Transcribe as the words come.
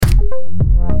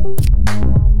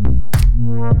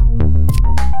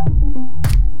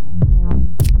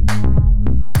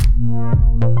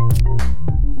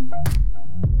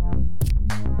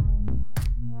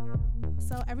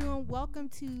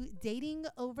to Dating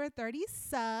Over 30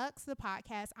 Sucks, the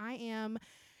podcast. I am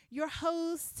your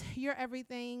host, your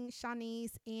everything,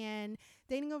 Shanice, and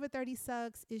Dating Over 30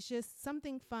 Sucks is just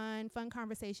something fun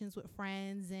conversations with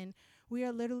friends, and we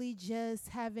are literally just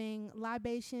having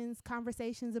libations,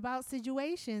 conversations about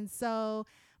situations. So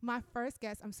my first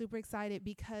guest, I'm super excited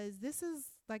because this is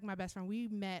like my best friend. We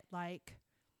met like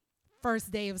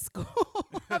first day of school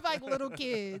of like little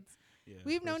kids. Yeah,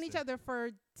 We've known each other for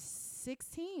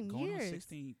 16 going years. On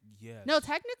 16, yes. No,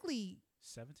 technically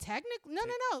 17.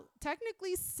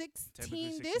 Technically 16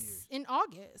 Technically 16 this years. in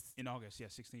August. In August, yeah,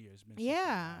 16 years. It's been 16.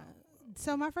 Yeah. Wow.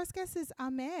 So my first guest is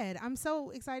Ahmed. I'm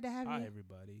so excited to have Hi, you.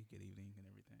 everybody. Good evening and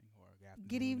everything. Or afternoon.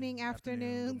 Good evening,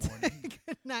 afternoon, Good morning.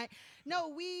 good night.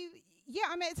 No,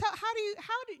 Ahmed. So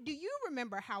do you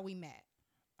remember how we met?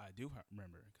 I do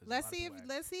remember. Let's see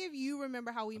if you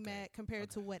remember how we Okay. met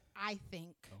compared to what I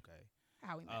think Okay.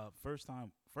 how we met. First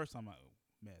time I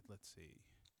met, let's see.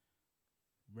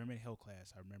 Remember Hill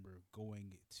class, I remember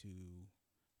going to,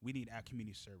 we need our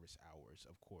community service hours,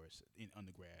 of course, in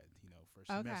undergrad, first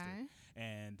semester.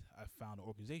 And I found an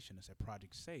organization that said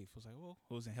Project Safe. I was like, well,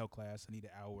 I was in Health class. I needed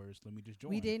hours. Let me just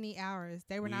join. We did need hours.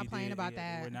 They were not playing about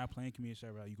that. They were not playing community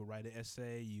service. You could write an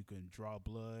essay. You can draw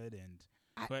blood. And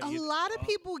a lot of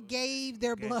people gave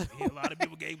their blood. Yeah, a lot of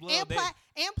people gave blood.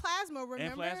 And plasma,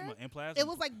 remember? And plasma. It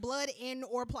was like blood and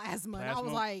or plasma. And I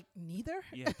was like, neither?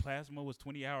 Yeah, plasma was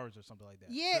 20 hours or something like that.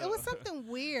 Yeah, so. It was something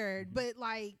weird. But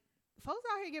like, folks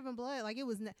out here giving blood, like it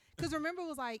was, because remember it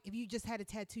was like, if you just had a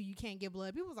tattoo, you can't give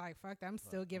blood. People was like, fuck that, I'm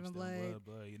still giving blood.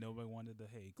 Nobody wanted to,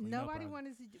 nobody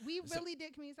wanted to, we really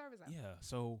did community service. Yeah,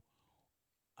 so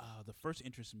the first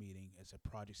interest meeting is a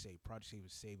Project Save. Project Save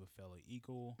is Save a Fellow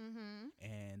Eagle. Mm-hmm.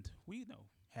 And we,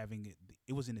 having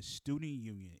it was in a student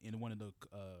union in one of the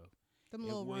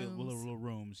little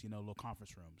rooms, little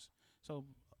conference rooms. So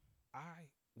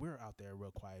we're out there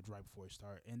real quiet right before it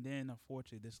started. And then,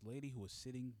 unfortunately, this lady who was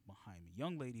sitting behind me,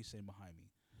 young lady sitting behind me,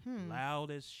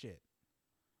 loud as shit.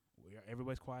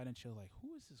 Everybody's quiet and chill. Like,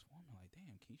 who is this woman? Like,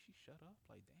 damn, can she shut up?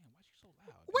 Like, damn, why is she so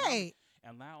loud? Wait.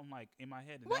 And loud, I'm like, in my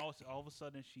head. And all of a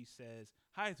sudden, she says,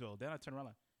 Highsville. Then I turn around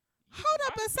like, hold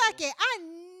up a second. I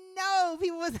know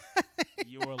people was.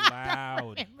 You were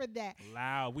loud. I remember that.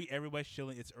 Loud. Everybody's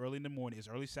chilling. It's early in the morning. It's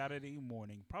early Saturday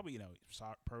morning. Probably,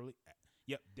 early.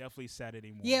 Yep, definitely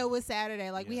Saturday morning. Yeah, it was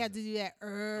Saturday. Like, we had to do that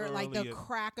like the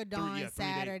crack of dawn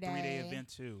Saturday. 3-day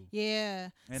event, too. Yeah.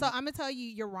 And so I'm going to tell you,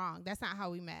 you're wrong. That's not how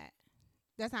we met.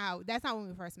 That's not when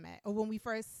we first met or when we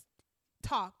first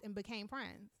talked and became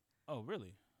friends. Oh,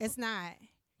 really? It's not.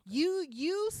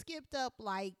 You skipped up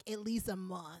like at least a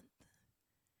month.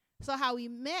 So how we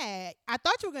met, I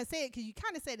thought you were going to say it because you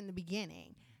kind of said in the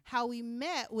beginning. How we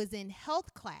met was in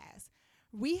health class.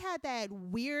 We had that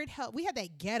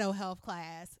ghetto health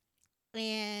class,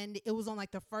 and it was on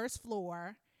like the first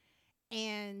floor.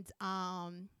 And I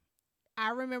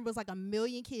remember it was like 1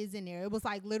 million kids in there. It was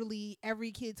like literally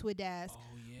every kid to a desk. Oh,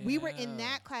 yeah. We were in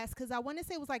that class because I want to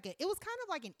say it was kind of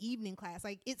like an evening class.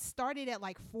 Like it started at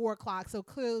like 4:00, so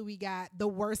clearly we got the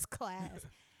worst class.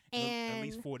 And at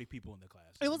least 40 people in the class.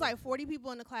 It was like 40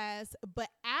 people in the class. But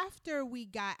after we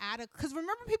got out of, because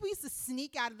remember people used to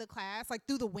sneak out of the class like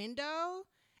through the window,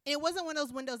 and it wasn't one of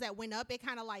those windows that went up. It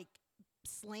kind of like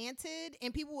slanted,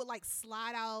 and people would like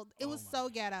slide out. It was so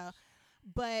ghetto.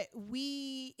 But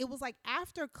it was like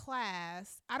after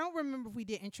class, I don't remember if we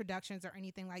did introductions or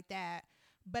anything like that.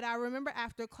 But I remember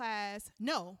after class,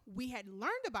 we had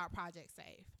learned about Project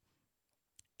Safe.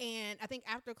 And I think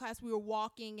after class we were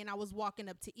walking, and I was walking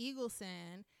up to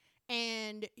Eagleson,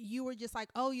 and you were just like,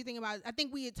 oh, you think about it? I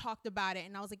think we had talked about it,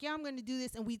 and I was like, yeah, I'm going to do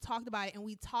this. And we talked about it, and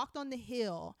we talked on the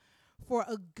hill for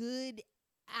a good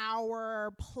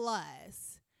hour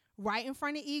plus right in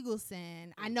front of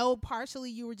Eagleson. I know partially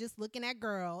you were just looking at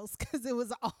girls because it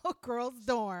was all girls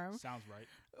dorm. Sounds right.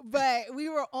 But we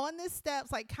were on the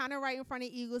steps, like kind of right in front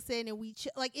of Eagleson, and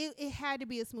it had to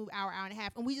be a smooth hour and a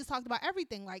half. And we just talked about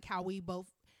everything, like how we both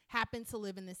happened to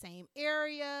live in the same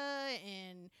area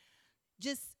and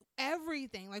just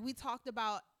everything. Like we talked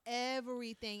about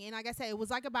everything. And like I said, it was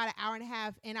like about an hour and a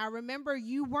half. And I remember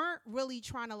you weren't really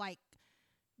trying to like,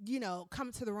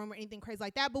 come to the room or anything crazy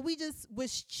like that. But we just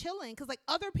was chilling because like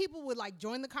other people would like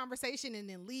join the conversation and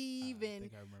then leave.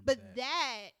 But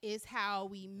that is how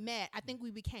we met. I think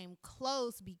we became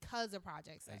close because of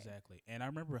Project Safe. Exactly. And I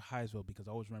remember Highsville because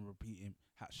I always remember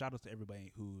shout out to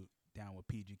everybody who down with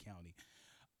PG County.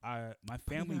 My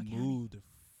family moved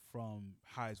from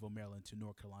Highsville, Maryland to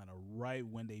North Carolina right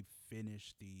when they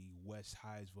finished the West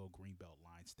Highsville Greenbelt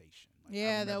line station.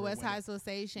 The West Highsville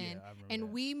station. Yeah,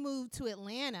 and we moved to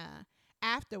Atlanta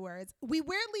afterwards. We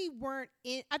weirdly weren't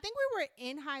in, I think we were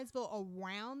in Hyattsville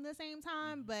around the same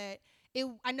time, but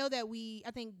I know that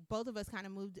I think both of us kind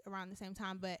of moved around the same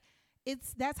time, but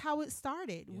that's how it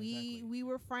started. Yeah, We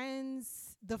were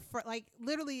friends like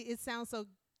literally, it sounds so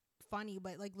funny,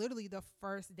 but like literally the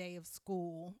first day of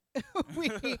school,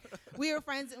 we were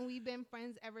friends, and we've been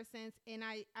friends ever since. And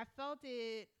I felt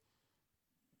it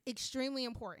extremely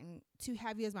important to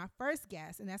have you as my first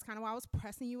guest, and that's kind of why I was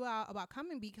pressing you out about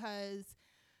coming, because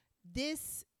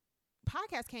this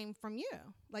podcast came from you.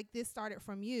 Like, this started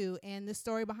from you, and the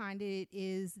story behind it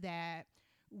is that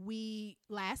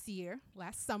last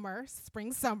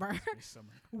spring summer,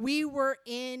 we were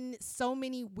in so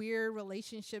many weird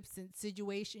relationships and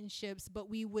situationships, but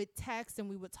we would text and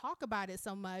we would talk about it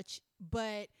so much.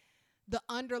 But the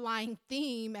underlying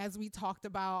theme, as we talked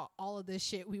about all of this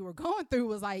shit we were going through,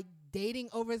 was like, dating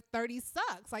over 30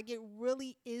 sucks. Like, it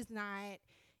really is not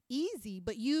easy.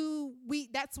 But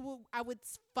that's what I would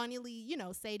funnily,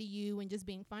 say to you, and just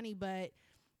being funny, but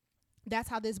that's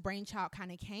how this brainchild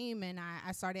kind of came. And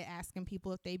I started asking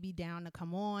people if they'd be down to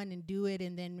come on and do it.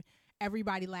 And then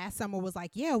everybody last summer was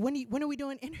like, yeah, when are we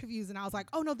doing interviews? And I was like,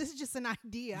 oh no, this is just an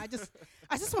idea. I just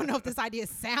want to know if this idea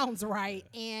sounds right.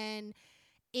 And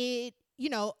it,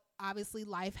 obviously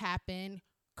life happened.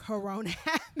 Corona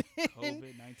happened.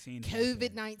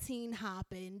 COVID-19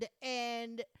 happened.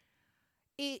 And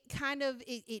it kind of,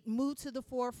 it moved to the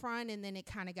forefront, and then it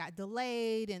kind of got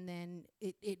delayed, and then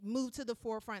it moved to the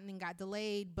forefront and then got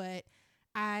delayed. But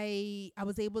I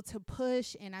was able to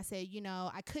push, and I said,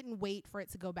 I couldn't wait for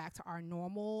it to go back to our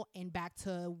normal and back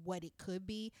to what it could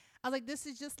be. I was like, this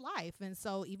is just life. And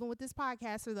so even with this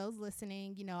podcast, for those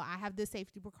listening, I have the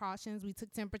safety precautions. We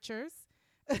took temperatures.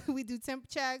 We do temp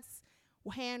checks,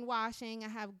 hand washing. I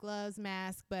have gloves,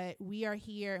 mask, but we are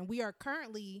here, and we are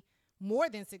currently more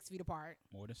than 6 feet apart.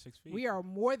 More than 6 feet? We are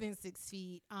more than 6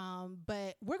 feet.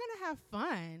 But we're going to have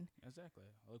fun. Exactly.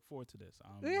 I look forward to this.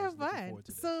 We have fun.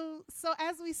 So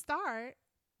as we start,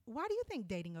 why do you think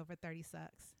dating over 30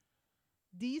 sucks?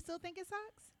 Do you still think it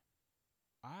sucks?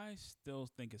 I still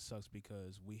think it sucks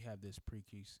because we have this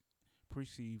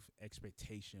perceived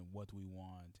expectation, what do we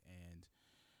want, and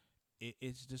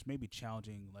it's just maybe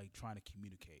challenging, like trying to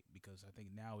communicate, because I think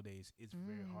nowadays it's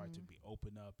very hard to be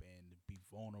open up and be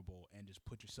vulnerable and just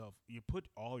put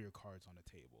all your cards on the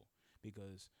table,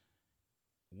 because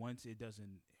once it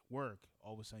doesn't work,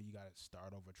 all of a sudden you got to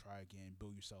start over, try again,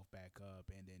 build yourself back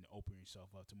up, and then open yourself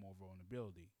up to more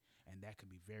vulnerability. And that can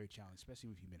be very challenging,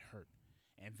 especially if you've been hurt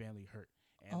and family hurt.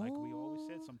 And like we always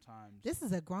said, sometimes this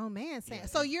is a grown man saying. Yeah,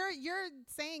 so you're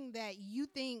saying that you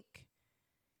think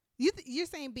you're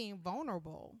saying being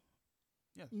vulnerable.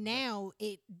 Yeah. Now,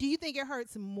 do you think it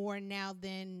hurts more now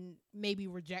than maybe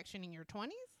rejection in your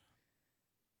 20s?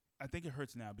 I think it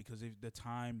hurts now because of the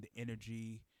time, the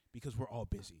energy, because we're all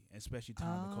busy, especially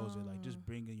time with COVID. Like, just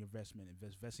bringing your investment,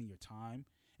 investing your time,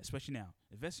 especially now,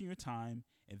 investing your time,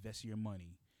 investing your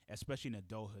money, especially in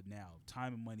adulthood now.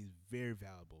 Time and money is very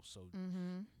valuable. So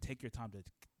take your time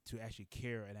to actually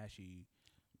care and actually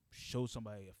show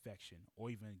somebody affection, or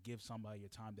even give somebody your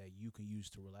time that you can use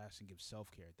to relax and give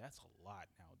self-care. That's a lot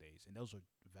nowadays, and those are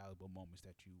valuable moments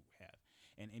that you have.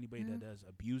 And anybody that does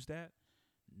abuse that,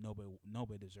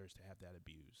 nobody deserves to have that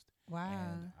abused. Wow.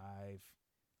 And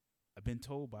I've been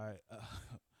told by a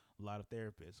lot of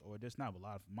therapists, or there's not a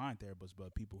lot of mind therapists,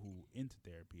 but people who into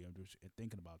therapy and just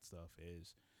thinking about stuff,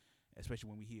 is especially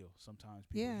when we heal. Sometimes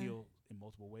people heal in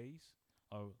multiple ways.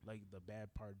 Or like the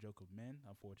bad part joke of men,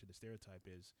 unfortunately, the stereotype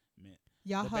is men.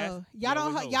 Y'all ho. Y'all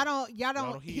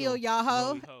don't heal y'all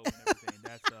ho.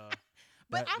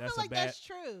 But I feel like that's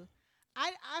true.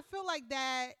 I feel like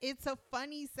that it's a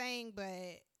funny saying,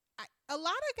 but a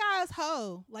lot of guys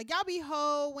hoe. Like, y'all be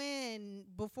hoeing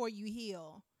before you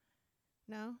heal.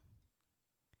 No?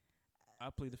 I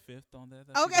plead the fifth on that.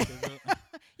 Okay.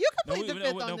 You can plead the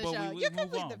fifth on the show. You can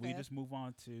plead the fifth. We just move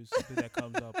on to something that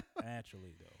comes up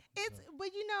naturally, though. But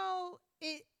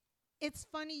it's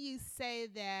funny you say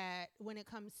that when it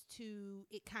comes to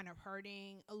it kind of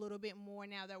hurting a little bit more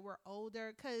now that we're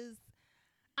older, because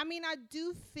I mean, I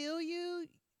do feel you.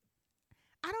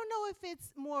 I don't know if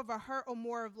it's more of a hurt or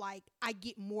more of like I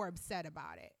get more upset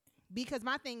about it, because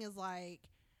my thing is like,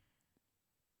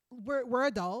 we're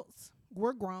adults,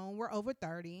 we're grown, we're over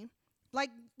 30. Like,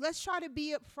 let's try to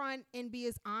be upfront and be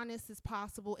as honest as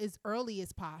possible as early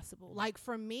as possible. Like,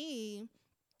 for me,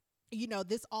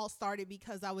 this all started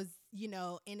because I was, in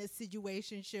a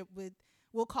situationship with,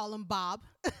 we'll call him Bob.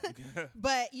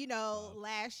 But,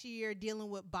 last year dealing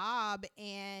with Bob,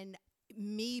 and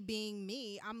me being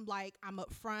me, I'm like, I'm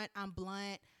upfront, I'm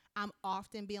blunt. I'm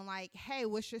often being like, hey,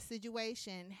 what's your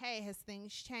situation? Hey, has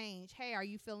things changed? Hey, are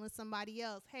you feeling somebody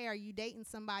else? Hey, are you dating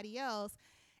somebody else?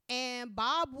 And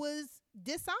Bob was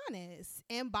dishonest,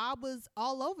 and Bob was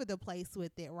all over the place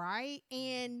with it, right?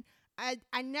 And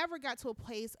I never got to a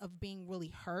place of being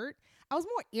really hurt. I was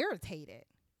more irritated.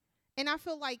 And I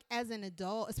feel like as an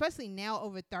adult, especially now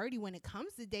over 30, when it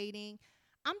comes to dating,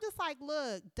 I'm just like,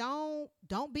 look, don't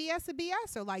BS a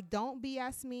BS, or like, don't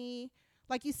BS me.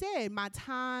 Like you said, my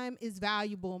time is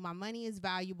valuable, my money is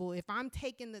valuable. If I'm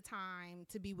taking the time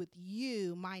to be with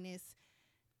you, minus,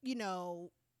 you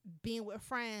know, being with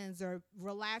friends or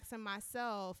relaxing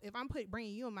myself, if I'm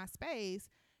bringing you in my space,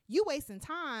 you wasting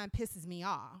time pisses me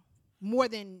off more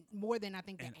than I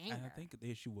think the anger. And I think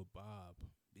the issue with Bob,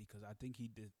 because I think he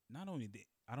did not only did,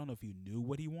 I don't know if he knew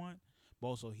what he wanted, but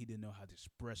also he didn't know how to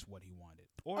express what he wanted.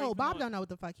 Or Bob don't know what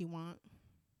the fuck he want.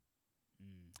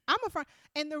 I'm a friend,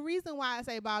 and the reason why I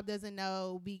say Bob doesn't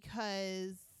know,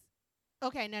 because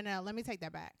okay, no, let me take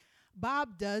that back.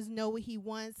 Bob does know what he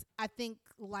wants. I think,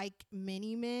 like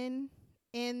many men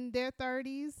in their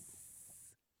 30s.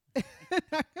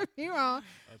 Don't get me wrong.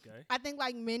 Okay. I think,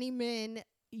 like many men,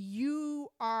 you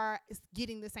are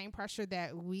getting the same pressure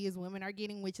that we as women are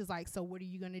getting, which is like, so what are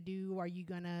you going to do? Are you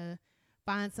going to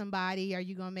find somebody? Are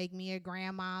you going to make me a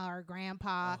grandma or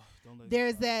grandpa?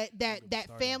 There's that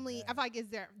family. I feel like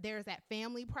there's that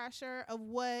family pressure of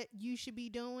what you should be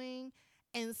doing.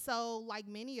 And so, like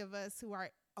many of us who are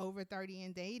over 30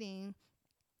 and dating,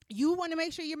 you want to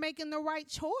make sure you're making the right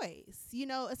choice, you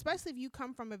know, especially if you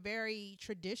come from a very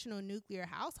traditional nuclear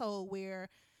household where,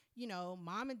 you know,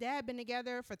 mom and dad been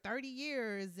together for 30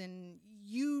 years, and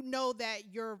you know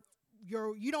that you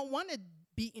don't want to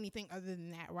be anything other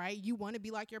than that, right? You want to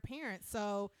be like your parents.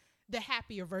 So the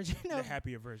happier version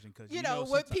because you know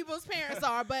what people's parents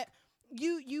are. But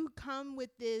you come with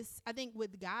this, I think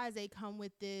with guys, they come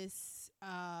with this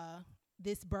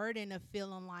this burden of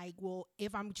feeling like, well,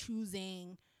 if I'm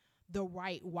choosing the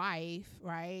right wife,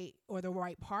 right, or the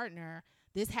right partner,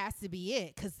 this has to be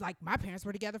it, because like my parents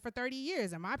were together for 30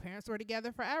 years and my parents were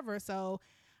together forever, so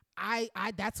I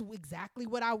that's exactly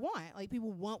what I want. Like,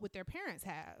 people want what their parents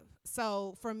have.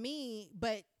 So for me,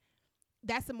 but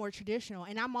that's the more traditional,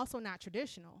 and I'm also not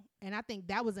traditional. And I think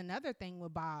that was another thing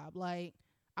with Bob. Like,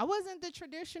 I wasn't the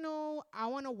traditional, I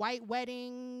want a white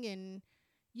wedding, and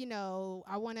you know,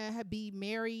 I want to be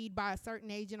married by a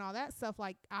certain age and all that stuff.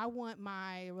 Like, I want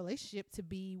my relationship to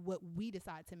be what we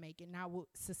decide to make it, not what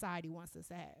society wants us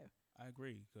to have. I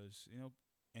agree, because, you know,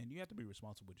 and you have to be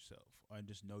responsible with yourself and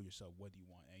just know yourself, what do you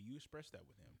want, and you express that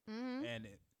with him. Mm-hmm. And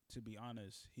to be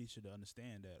honest, he should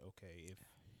understand that. Okay, if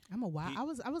I'm a wild, I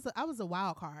was a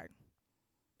wild card.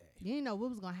 Hey, you didn't know what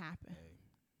was gonna happen. Hey,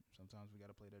 sometimes we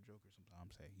gotta play that joker.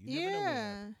 Sometimes, hey, you never know what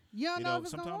happens. You don't know if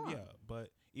it's gonna work. Yeah, but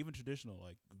even traditional,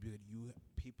 like,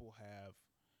 people have,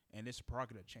 and it's a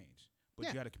prerogative change, but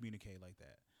you got to communicate like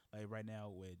that. Like right now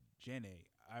with Jenny,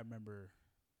 I remember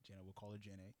we'll call her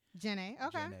Jenny. Jenny,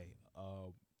 okay.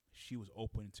 Jenny, she was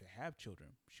open to have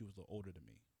children. She was a little older than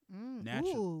me.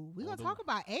 Ooh, we're gonna talk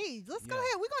about age. Let's go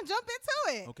ahead. We're gonna jump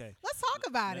into it. Okay. Let's talk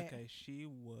about it. Okay, she's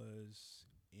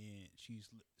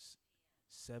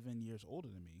 7 years older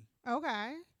than me.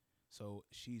 Okay. So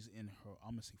she's in her,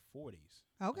 I'm gonna say 40s.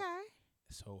 Okay.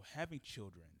 So having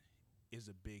children is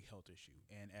a big health issue,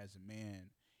 and as a man,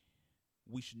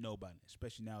 we should know about it,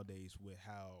 especially nowadays with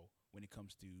how, when it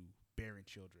comes to bearing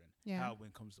children, how when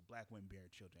it comes to black women bearing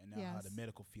children, and now how the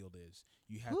medical field is,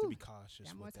 you have to be cautious.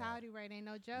 That mortality rate ain't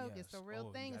no joke. Yes. It's a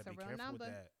real thing. It's a real number.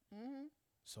 Mm-hmm.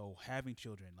 So having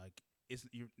children, like,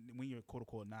 when you're quote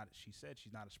unquote not, she said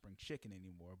she's not a spring chicken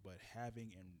anymore, but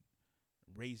having and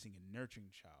raising and nurturing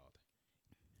a child,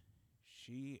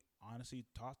 she honestly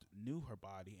knew her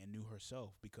body and knew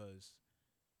herself, because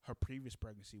her previous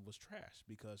pregnancy was trash,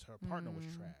 because her partner was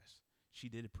trash. She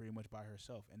did it pretty much by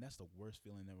herself, and that's the worst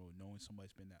feeling ever, knowing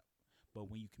somebody's been that. But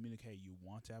when you communicate, you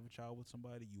want to have a child with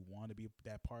somebody, you want to be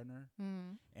that partner,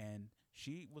 and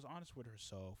she was honest with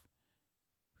herself.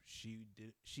 She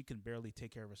can barely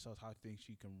take care of herself. How I think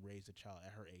she can raise a child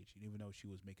at her age, and even though she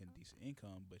was making decent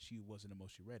income, but she wasn't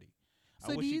emotionally ready.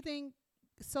 So do you think?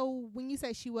 So when you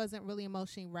say she wasn't really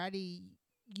emotionally ready,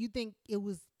 you think it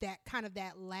was that kind of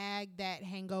that lag, that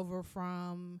hangover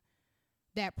from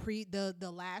that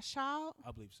the last child?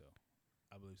 I believe so,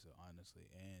 honestly,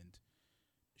 and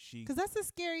because that's a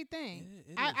scary thing.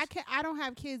 I don't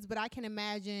have kids, but I can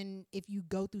imagine if you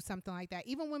go through something like that.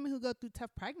 Even women who go through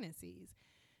tough pregnancies,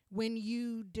 when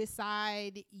you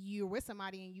decide you're with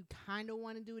somebody and you kind of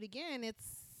want to do it again, it's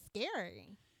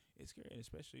scary. It's scary,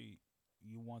 especially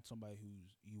you want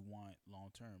somebody you want long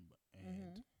term,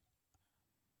 and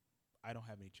I don't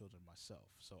have any children myself,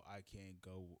 so I can't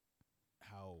go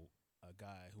how a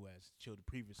guy who has children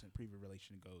previous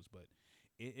relation goes. But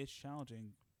it's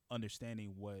challenging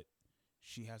understanding what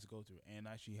she has to go through, and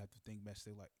actually you have to think back,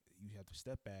 say, like, you have to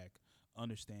step back,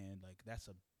 understand, like, that's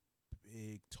a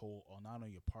big toll on not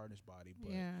only your partner's body,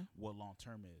 but what long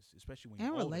term is, especially when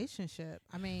you're older. Relationship.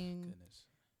 I mean, Goodness.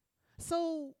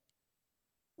 So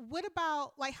what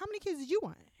about, like, how many kids did you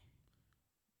want?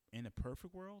 In a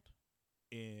perfect world,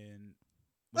 when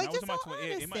like, I was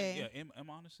in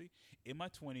my honesty. In my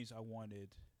 20s, I wanted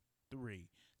 3,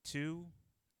 2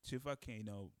 if I can,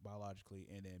 biologically,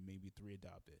 and then maybe 3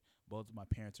 adopted. Both of my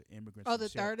parents are immigrants. Oh, the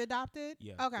third adopted?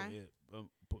 Yeah. Okay.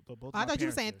 Both I thought you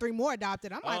were saying 3 more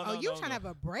adopted. I'm like, you trying to have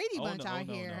a Brady bunch out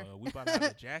no, here. No. We about to have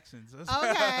the Jacksons.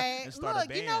 Okay. And start Look, a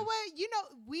band. you know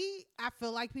what? I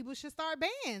feel like people should start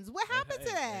bands. What happened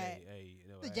to that?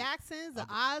 The Jacksons, the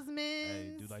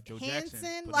Osmonds, do like Joe Hanson,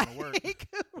 Jackson. like, Put on work.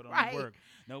 Put on work.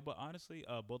 No, but honestly,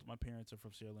 both of my parents are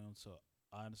from Sierra Leone, so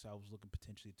honestly, I was looking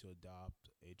potentially to adopt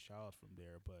a child from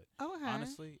there. But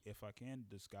honestly, if I can,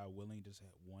 this guy willing just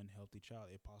have one healthy child,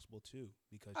 if possible, too,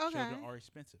 because children are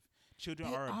expensive.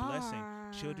 Children are a blessing.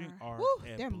 Children are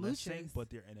a blessing, but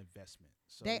they're an investment.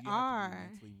 So they you are have to be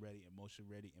mentally ready,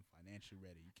 emotionally ready, and financially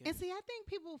ready. And see, I think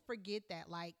people forget that.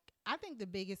 Like, I think the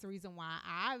biggest reason why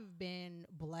I've been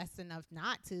blessed enough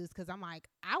not to is because I'm like,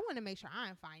 I want to make sure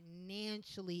I'm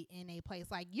financially in a place.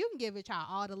 Like, you can give a child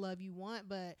all the love you want,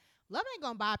 but love ain't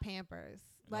gonna buy Pampers.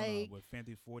 Like, with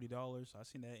 $50, $40, I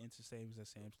seen that instant savings at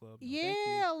Sam's Club.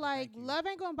 Love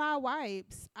ain't gonna buy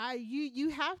wipes. You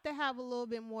have to have a little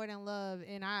bit more than love,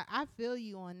 and I feel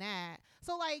you on that.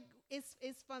 So, like,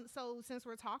 it's fun. So since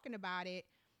we're talking about it,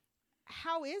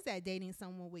 how is that dating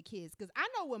someone with kids? Because I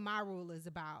know what my rule is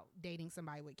about dating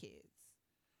somebody with kids.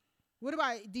 What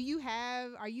about,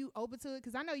 are you open to it?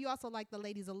 Because I know you also like the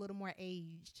ladies a little more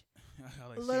aged.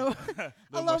 Like a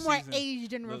little more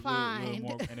aged and refined.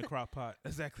 Little more in the crock pot.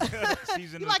 Exactly.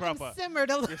 Seasoned in the crock pot. Simmered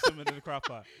a little. Simmered in the crock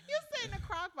pot. You say in the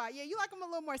crock pot. Yeah, you like them a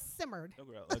little more simmered.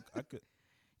 Like, I could.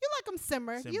 You like them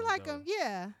simmered. You like them,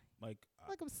 yeah. Like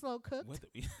them slow cooked.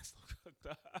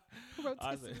 Slow cooked.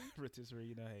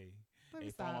 Rotisserie, hey,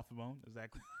 fall off the bone.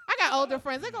 Exactly. I got older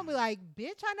friends. They're going to be like,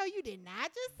 bitch, I know you did not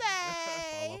just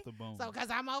say. Fall off the bone. So, because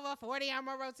I'm over 40, I'm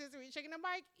a rotisserie chicken. I'm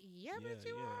like, but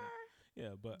you are.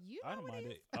 Yeah, but I don't mind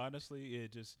it. Honestly,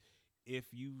 it just, if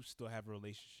you still have a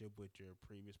relationship with your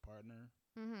previous partner,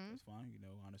 that's fine.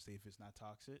 Honestly, if it's not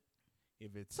toxic.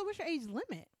 So what's your age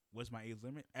limit? What's my age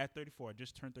limit? At 34. I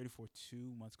just turned 34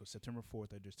 2 months ago. September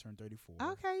 4th, I just turned 34.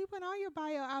 Okay, you put all your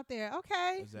bio out there.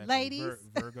 Okay, exactly. Ladies.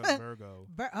 Virgo.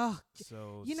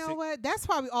 So you know what? That's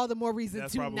probably all the more reason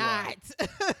to not.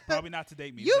 Probably not to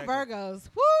date me. You exactly. Virgos.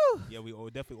 Woo! Yeah, we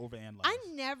definitely overanalyze. I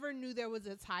never knew there was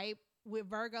a type with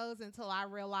Virgos until I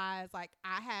realized, like,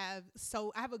 I have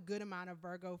a good amount of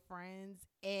Virgo friends,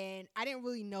 and I didn't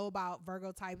really know about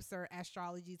Virgo types or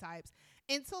astrology types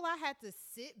until I had to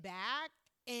sit back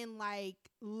and, like,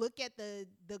 look at the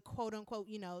quote unquote,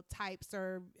 types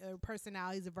or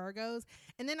personalities of Virgos.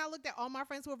 And then I looked at all my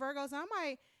friends who were Virgos, and I'm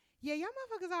like, yeah, y'all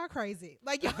motherfuckers are crazy.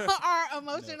 Like, y'all are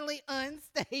emotionally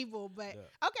unstable. But okay,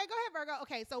 go ahead, Virgo.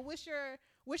 Okay, so what's your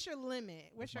limit?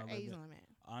 What's your age limit?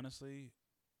 Honestly,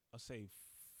 I'll say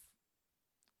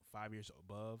 5 years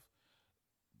above,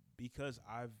 because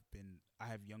I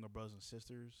have younger brothers and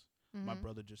sisters. My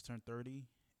brother just turned 30,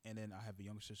 and then I have a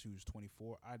younger sister who's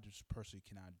 24. I just personally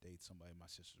cannot date somebody in my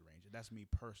sister's range. And that's me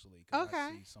personally. Cause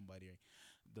I see somebody,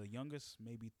 the youngest,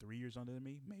 maybe 3 years under than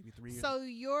me, maybe 3 years. So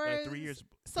you're like 3 years.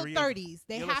 So 30s.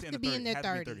 They have to be in their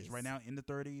 30s. Right now, in the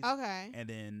 30s. Okay. And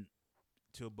then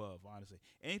to above, honestly.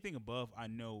 Anything above, I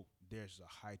know there's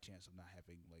a high chance of not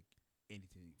having, like,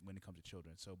 anything when it comes to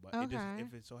children. So, but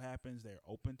if it so happens they're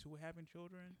open to having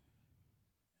children,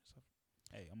 so,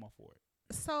 hey, I'm all for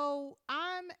it. So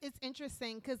it's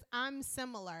interesting because I'm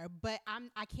similar, but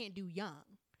I can't do young.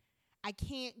 I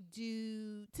can't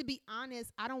do, to be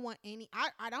honest, I don't want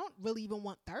I don't really even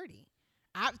want 30.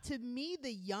 To me,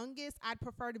 the youngest, I'd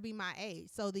prefer to be my age.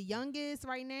 So the youngest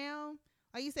right now,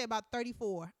 like you say, about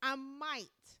 34. I might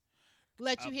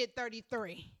let you hit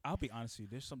 33. I'll be honest with you.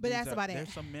 There's some, but that's about it.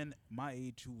 There's some men my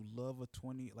age who love a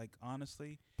 20. Like,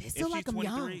 honestly, they still like them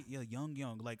young. Yeah,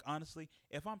 young. Like, honestly,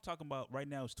 if I'm talking about right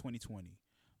now, it's 2020.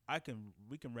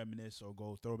 We can reminisce or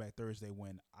go Throwback Thursday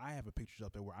when I have a pictures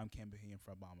up there where I'm campaigning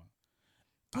for Obama.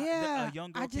 Yeah, a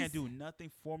young girl can't do nothing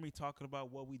for me talking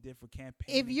about what we did for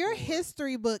campaign. If your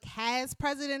history book has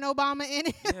President Obama in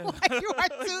it, like, you are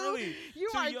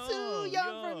too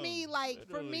young for me. Like,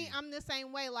 literally. For me, I'm the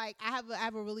same way. Like, I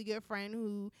have a really good friend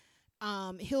who,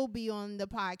 he'll be on the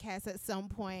podcast at some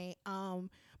point.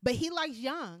 But he likes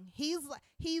young. He's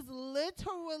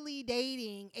literally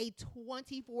dating a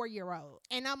 24-year-old.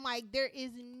 And I'm like, there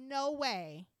is no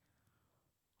way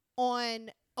on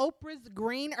Oprah's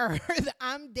green earth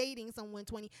I'm dating someone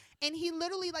 20. And he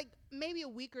literally, like, maybe a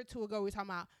week or two ago, we were talking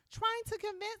about trying to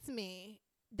convince me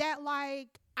that,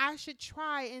 like, I should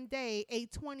try and date a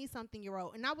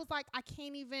 20-something-year-old. And I was like, I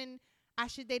can't even. I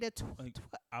should date a Like,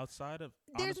 outside of,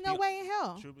 there's no way in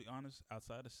hell. To be honest,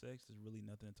 outside of sex, there's really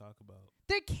nothing to talk about.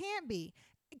 There can't be.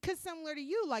 Because similar to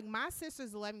you, like, my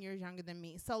sister's 11 years younger than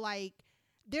me. So, like,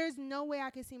 there's no way I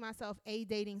could see myself,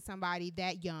 dating somebody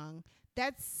that young.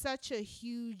 That's such a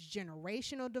huge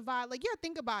generational divide. Like, yeah,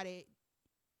 think about it.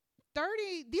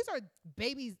 30, these are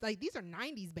babies. Like, these are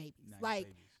 90s babies. 90s Like,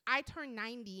 babies. I turned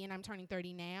 90 and I'm turning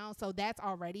 30 now. So that's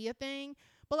already a thing.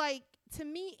 But, like, to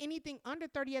me, anything under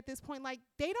 30 at this point, like,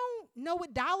 they don't know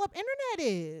what dial-up internet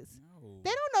is. No. They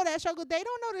don't know that struggle. They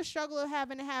don't know the struggle of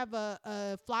having to have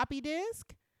a floppy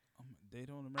disk. They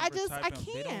don't remember I can't.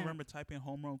 They don't remember typing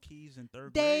home run keys in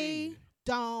third They grade.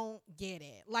 don't get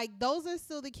it. Like, those are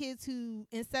still the kids who,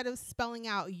 instead of spelling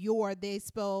out they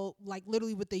spell, like,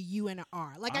 literally with a U and an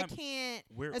R. Like, I can't.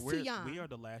 That's too young. We are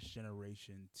the last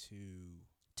generation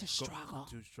to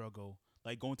struggle.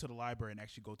 Like, going to the library and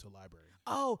actually go to the library.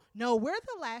 Oh, no, we're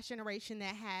the last generation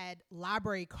that had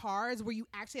library cards where you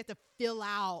actually have to fill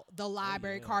out the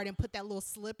library card and put that little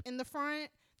slip in the front,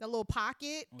 that little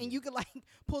pocket, and you could, like,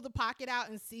 pull the pocket out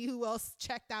and see who else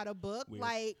checked out a book.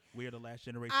 We're the last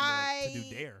generation to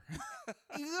do DARE.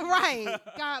 Right.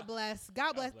 God bless.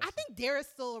 I think DARE is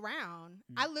still around.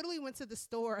 I literally went to the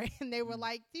store and they were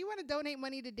like, do you want to donate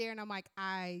money to DARE? And I'm like,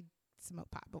 I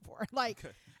smoked pot before. Like,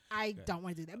 I don't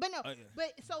want to do that. But no,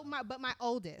 but my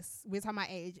oldest, we're talking about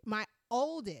age. My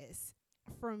oldest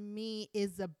for me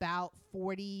is about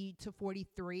 40 to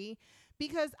 43,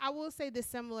 because I will say the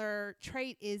similar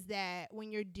trait is that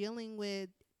when you're dealing with,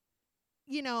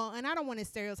 and I don't want to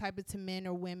stereotype it to men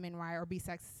or women, right, or be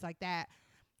sexist like that,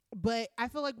 but I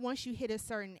feel like once you hit a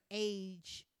certain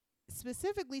age,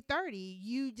 specifically 30,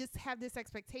 you just have this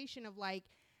expectation of, like,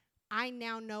 I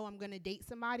now know I'm going to date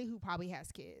somebody who probably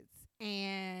has kids.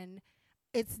 And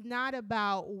it's not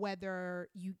about whether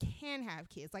you can have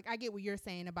kids. Like, I get what you're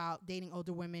saying about dating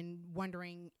older women,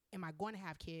 wondering, am I going to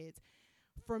have kids?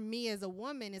 For me as a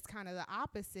woman, it's kind of the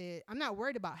opposite. I'm not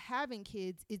worried about having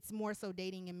kids. It's more so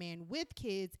dating a man with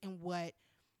kids and what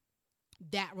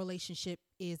that relationship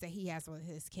is that he has with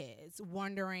his kids.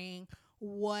 Wondering,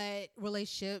 what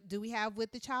relationship do we have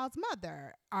with the child's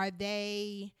mother? Are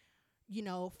they,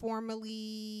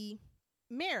 formally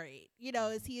married?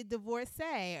 Is he a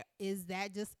divorcee? Is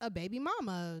that just a baby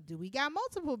mama? Do we got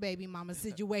multiple baby mama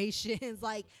situations?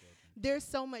 Like, there's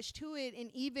so much to it.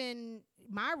 And even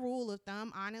my rule of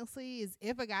thumb, honestly, is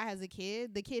if a guy has a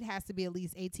kid, the kid has to be at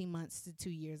least 18 months to 2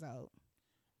 years old.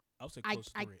 I would say close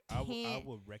to 3. I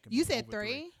would recommend. You said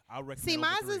 3? I recommend. See,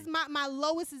 mine's is my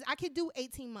lowest is I could do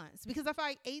 18 months, because I feel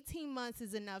like 18 months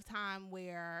is enough time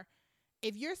where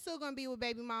if you're still going to be with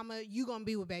baby mama, you're going to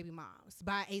be with baby moms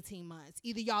by 18 months.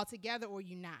 Either y'all together or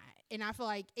you not. And I feel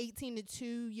like 18 to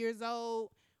 2 years old,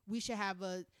 you should have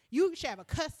a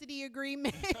custody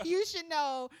agreement. You should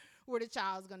know where the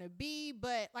child's going to be.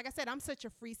 But like I said, I'm such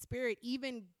a free spirit.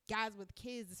 Even guys with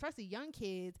kids, especially young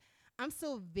kids, I'm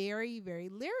still very, very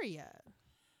leery of.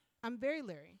 I'm very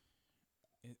leery.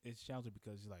 It's challenging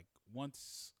because, like,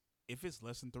 if it's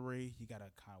less than 3, you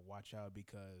gotta kind of watch out,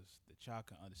 because the child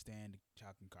can understand, the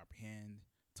child can comprehend,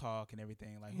 talk, and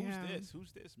everything. Like,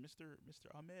 who's this, Mr.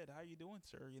 Ahmed? How you doing,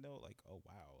 sir? Like, oh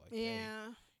wow, like,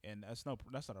 yeah. Hey. And that's not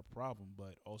a problem,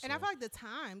 but also, and I feel like the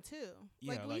time too.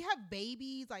 Yeah, like when you have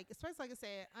babies, like, especially like I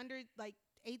said, under like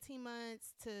 18 months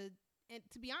and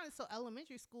to be honest, so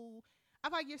elementary school, I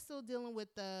feel like you're still dealing with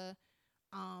the.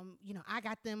 I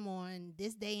got them on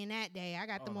this day and that day. I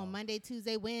got them on Monday,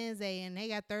 Tuesday, Wednesday, and they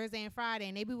got Thursday and Friday,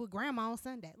 and they be with grandma on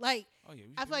Sunday. Like,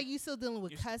 I feel like you still dealing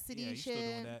with custody shit. Still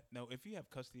doing that. No, if you have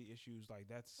custody issues, like,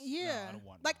 that's no, I don't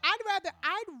want. Like,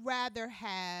 I'd rather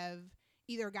have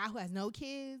either a guy who has no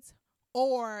kids,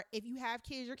 or if you have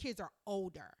kids, your kids are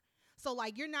older. So,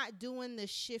 like, you're not doing the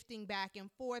shifting back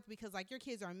and forth, because, like, your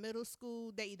kids are in middle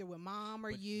school. They either with mom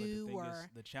or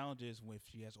the challenge is, when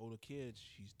she has older kids,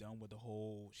 she's done with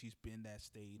she's been that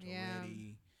stage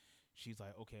already. She's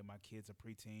like, okay, my kid's a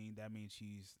preteen. That means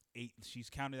she's 8. She's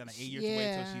counted on an 8 years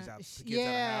away until she's out. The kids out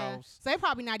of the house. So they're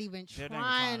probably not even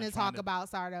trying to talk about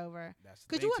start over.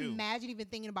 Could you imagine even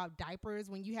thinking about diapers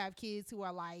when you have kids who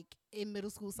are, like, in middle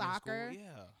school soccer?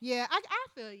 Yeah, I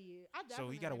feel you. I definitely.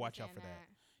 So you got to watch out for that.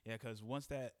 Yeah, because once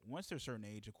they're a certain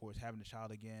age, of course, having a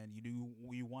child again,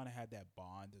 you want to have that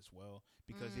bond as well.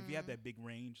 Because if you have that big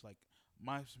range, like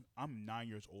I'm 9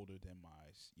 years older than my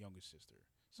youngest sister,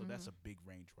 so that's a big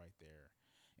range right there.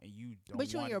 And you don't.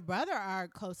 But you and your brother are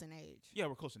close in age. Yeah,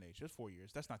 we're close in age. That's 4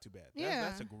 years. That's not too bad. Yeah,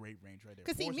 That's a great range right there.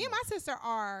 Because see, me and my sister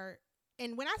are,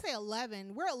 and when I say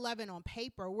 11, we're 11 on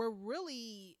paper. We're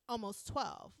really almost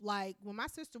 12. Like when my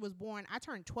sister was born, I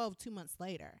turned 12 2 months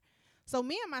later. So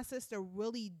me and my sister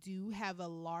really do have a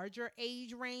larger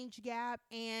age range gap.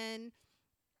 And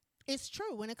it's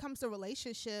true when it comes to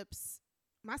relationships,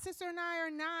 my sister and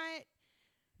I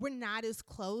we're not as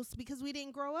close because we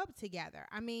didn't grow up together.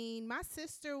 I mean, my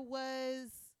sister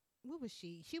was, what was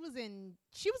she? She was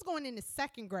going into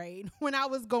second grade when I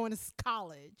was going to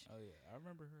college. Oh yeah, I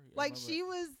remember her. Like she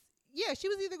was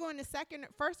either going to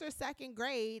first or second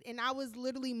grade, and I was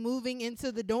literally moving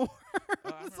into the dorms.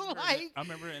 I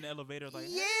remember in the elevator, like,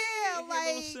 yeah, hey, like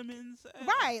little Simmons.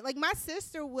 Right. Like my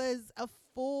sister was a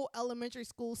full elementary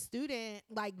school student,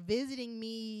 like visiting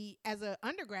me as an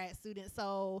undergrad student.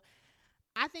 So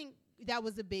I think that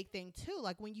was a big thing too.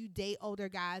 Like when you date older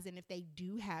guys, and if they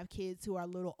do have kids who are a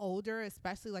little older,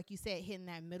 especially like you said, hitting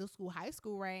that middle school, high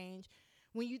school range,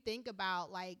 when you think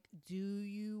about like, do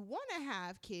you want to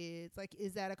have kids? Like,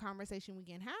 is that a conversation we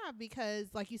can have? Because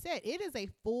like you said, it is a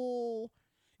full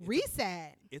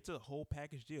reset. It's a whole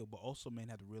package deal, but also men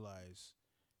have to realize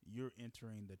you're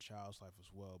entering the child's life as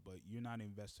well, but you're not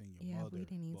investing in your mother. We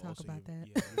didn't even talk about that.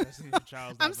 You're investing in your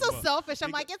child's I'm life so as well. selfish.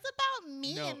 I'm like, it's about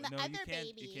me and the other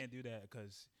baby. You can't do that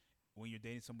because when you're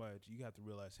dating somebody, you have to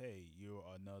realize, hey, you're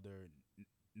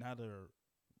not in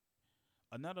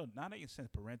a sense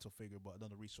parental figure, but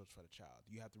another resource for the child.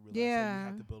 You have to realize that you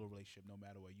have to build a relationship no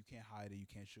matter what. You can't hide it. You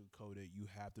can't sugarcoat it. You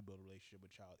have to build a relationship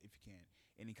with child if you can.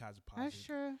 Any kinds of positive. That's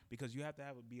true. Because you have to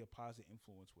be a positive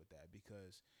influence with that.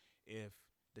 Because if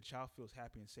the child feels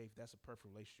happy and safe, that's a perfect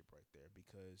relationship right there.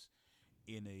 Because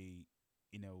you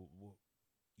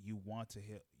want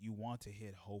to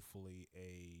hit hopefully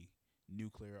a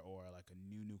nuclear or like a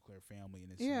new nuclear family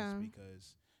in a sense,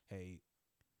 because hey,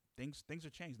 things are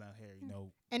changed out here,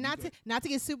 And not to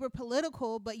get super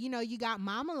political, but you got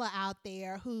Mamala out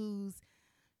there who's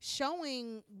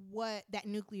showing what that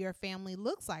nuclear family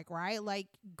looks like, right? Like,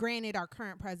 granted, our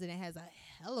current president has a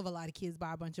hell of a lot of kids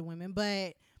by a bunch of women,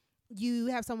 but you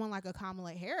have someone like a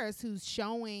Kamala Harris who's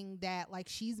showing that like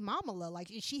she's Mamala,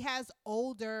 like she has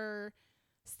older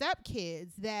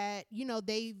stepkids that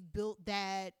they've built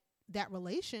that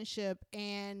relationship.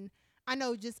 And I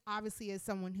know, just obviously as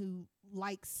someone who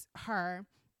likes her,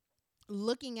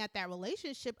 looking at that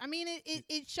relationship, I mean,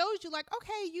 it shows you like,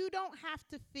 okay, you don't have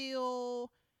to feel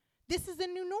this is a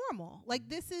new normal. Like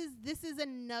this is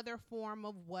another form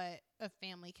of what a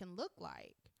family can look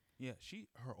like. Yeah,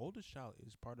 her oldest child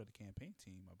is part of the campaign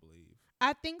team, I believe.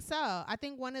 I think so. I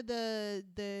think one of the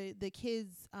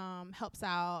kids helps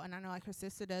out, and I know like her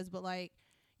sister does, but like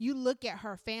you look at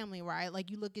her family, right?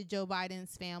 Like you look at Joe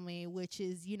Biden's family, which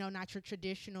is, not your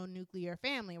traditional nuclear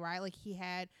family, right? Like he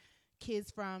had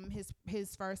kids from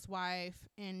his first wife,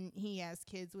 and he has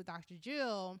kids with Dr.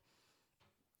 Jill.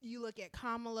 You look at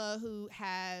Kamala, who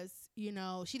has,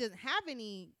 she doesn't have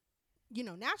any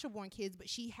natural born kids, but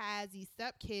she has these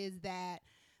stepkids that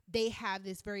they have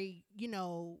this very,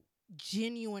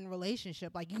 genuine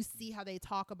relationship. Like you see how they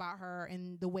talk about her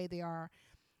and the way they are.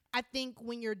 I think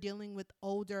when you're dealing with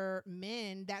older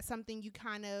men, that's something you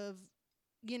kind of,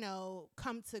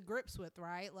 come to grips with,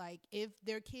 right? Like if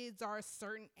their kids are a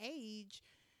certain age,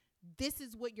 this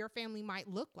is what your family might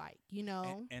look like,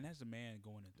 And as a man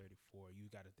going to 34, you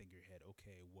got to think in your head,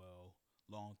 okay, well,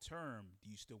 long term, do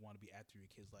you still want to be after your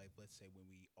kids' life? Let's say when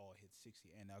we all hit 60,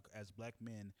 and now as black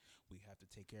men, we have to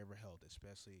take care of our health,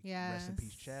 especially rest in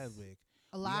peace, Chadwick.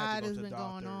 A lot has been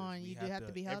going on. You do have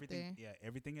to be healthy.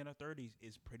 Everything in our 30s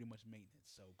is pretty much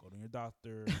maintenance. So go to your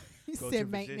doctor, you go to a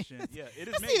physician. Yeah, it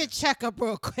is. Let's need a checkup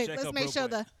real quick. Let's make sure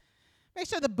the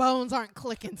bones aren't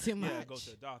clicking too much. Yeah, go to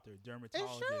the doctor,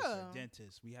 dermatologist, or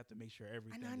dentist. We have to make sure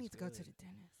everything. I need to good. go to the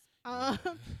dentist.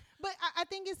 But I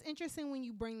think it's interesting when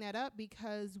you bring that up,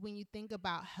 because when you think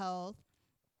about health,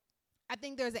 I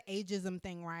think there's an ageism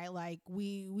thing, right? Like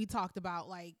we talked about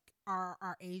like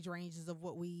our age ranges of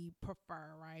what we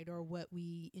prefer, right? Or what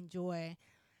we enjoy.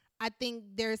 I think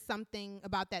there's something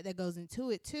about that goes into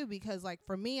it too, because like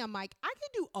for me, I'm like, I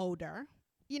could do older.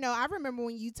 I remember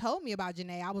when you told me about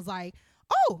Janae, I was like,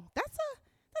 oh, that's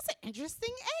an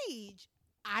interesting age.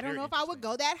 I don't know if I would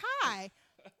go that high.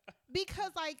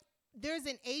 Because like there's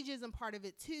an ageism part of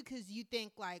it too, because you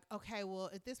think like, okay, well,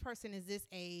 if this person is this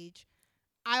age,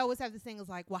 I always have this thing is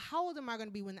like, well, how old am I going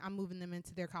to be when I'm moving them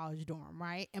into their college dorm,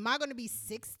 right? Am I going to be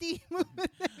 60 moving them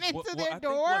into their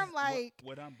dorm?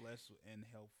 What I'm blessed and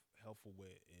helpful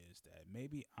with is that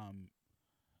maybe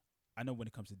I know when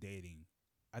it comes to dating,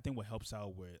 I think what helps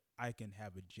out where I can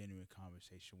have a genuine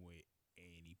conversation with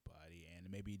anybody,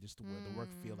 and maybe just to where the work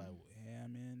feel like, hey,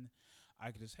 I'm in.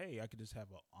 I could just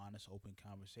have an honest, open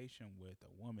conversation with a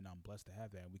woman. I'm blessed to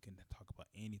have that. We can talk about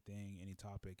anything, any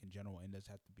topic in general, and it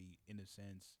doesn't have to be in a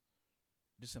sense,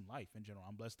 just in life in general.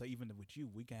 I'm blessed to even with you.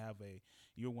 We can have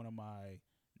you're one of my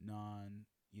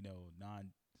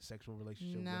non-sexual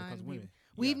relationship when it comes to women.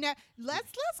 We've never.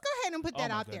 Let's go ahead and put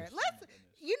that out there. Goodness.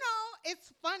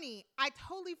 It's funny. I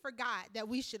totally forgot that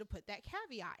we should have put that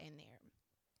caveat in there.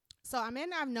 So Amanda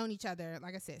and I have known each other,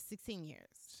 like I said, 16 years.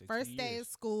 16 First day years. of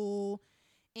school,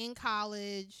 in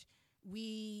college,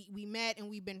 we met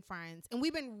and we've been friends. And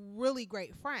we've been really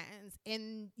great friends.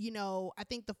 And, I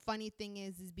think the funny thing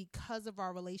is because of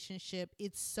our relationship,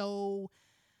 it's so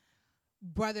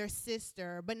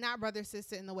brother-sister, but not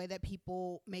brother-sister in the way that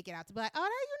people make it out to be like, oh,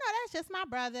 that's just my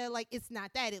brother. Like, it's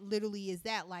not that. It literally is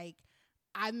that, like,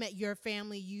 I've met your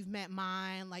family, you've met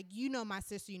mine. Like, my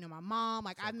sister, my mom.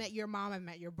 Like, I've met your mom, I've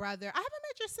met your brother. I haven't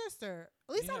met your sister.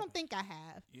 At least I don't think I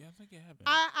have. Yeah, I think you have.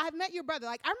 I've met your brother.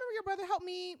 Like, I remember your brother helped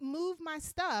me move my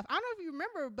stuff. I don't know if you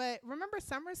remember, but remember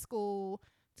summer school,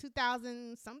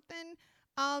 2000 something?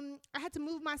 I had to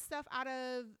move my stuff out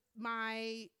of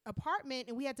my apartment,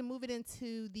 and we had to move it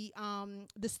into the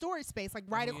storage space, like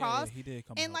right across. Yeah, he did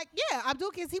come. And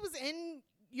Abdul, because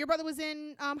your brother was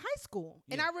in high school.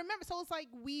 Yeah. And I remember, so it's like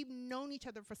we've known each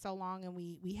other for so long, and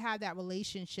we had that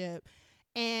relationship.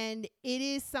 And it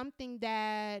is something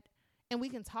that, and we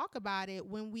can talk about it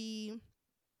when we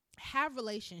have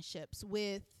relationships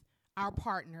with our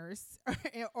partners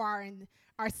or in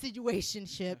our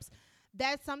situationships.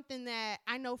 That's something that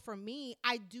I know for me,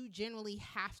 I do generally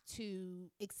have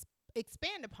to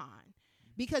expand upon.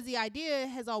 Because the idea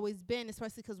has always been,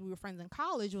 especially because we were friends in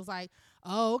college, was like,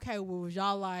 oh, okay, well, was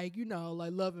y'all like,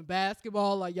 like loving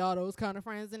basketball, like y'all those kind of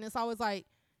friends? And it's always like,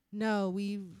 no,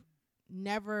 we've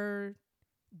never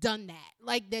done that.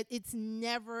 Like that, it's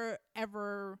never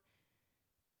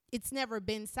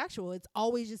been sexual. It's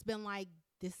always just been like,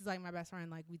 this is like my best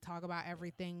friend. Like we talk about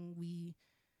everything. We,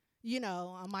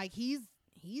 I'm like, he's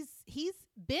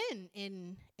been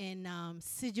in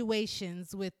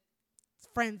situations with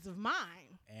friends of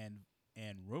mine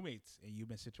and roommates, and you've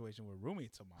been in situation with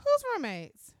roommates of mine. Whose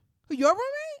roommates? Who, your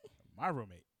roommate? My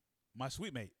roommate, my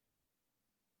sweet mate.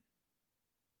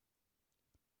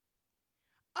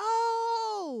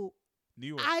 Oh, New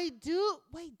York. I do.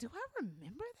 Wait, do I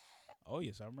remember that? Oh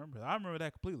yes, I remember. I remember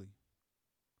that completely.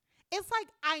 It's like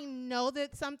I know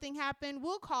that something happened.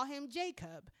 We'll call him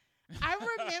Jacob. I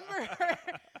remember.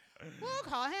 We'll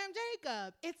call him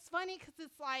Jacob. It's funny because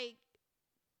it's like,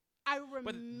 I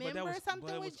remember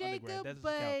something with Jacob,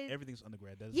 but everything's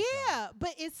undergrad.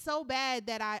 But it's so bad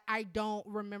that I don't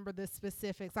remember the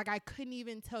specifics. Like I couldn't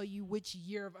even tell you which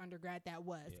year of undergrad that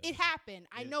was. Yeah. It happened.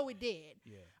 I know it did.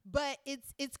 Yeah. But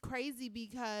it's crazy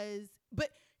because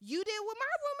you did with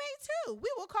my roommate too. We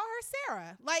will call her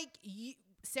Sarah. Like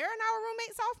Sarah and I were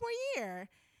roommates sophomore year,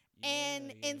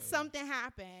 and something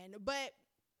happened. But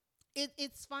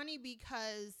it's funny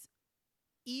because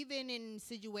even in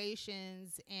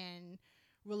situations and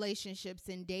relationships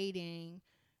and dating,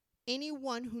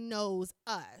 anyone who knows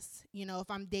us,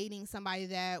 if I'm dating somebody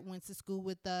that went to school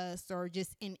with us or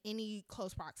just in any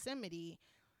close proximity,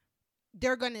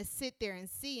 they're going to sit there and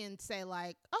see and say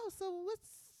like, oh, so what's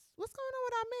going on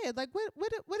with our mid? Like,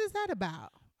 what is that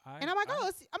about? And I'm like,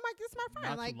 it's my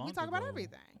friend. Like, we talk about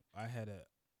everything. I had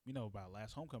about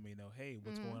last homecoming, hey,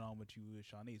 what's going on with you and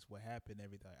Shawnice? What happened?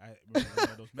 Everything. I remember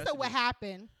one of those messages. So what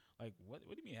happened? Like, what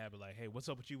do you mean happened? Like, hey, what's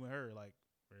up with you and her? Like,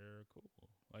 we're cool.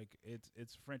 Like,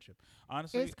 it's friendship.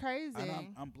 Honestly, it's crazy.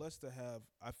 And I'm blessed to have.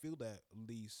 I feel that at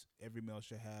least every male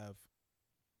should have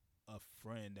a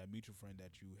friend, a mutual friend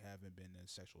that you haven't been in a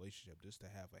sexual relationship, just to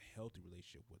have a healthy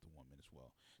relationship with a woman as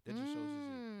well. That just shows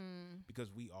us because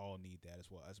we all need that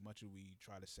as well. As much as we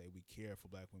try to say we care for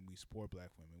black women, we support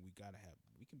black women, we can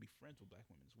be friends with black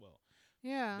women as well.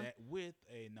 Yeah. That with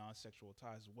a non-sexual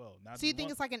ties as well. So you think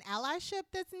it's like an allyship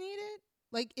that's needed?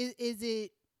 Like, is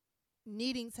it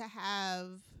needing to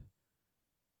have?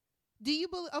 Do you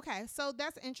believe? Okay, so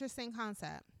that's an interesting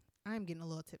concept. I'm getting a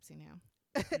little tipsy now.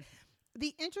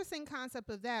 The interesting concept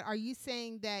of that, are you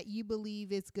saying that you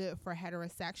believe it's good for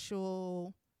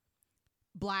heterosexual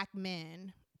black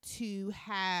men to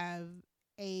have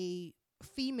a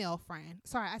female friend?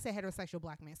 Sorry, I said heterosexual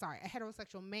black man. Sorry, a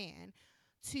heterosexual man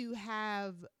to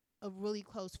have a really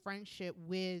close friendship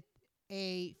with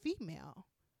a female?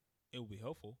 It would be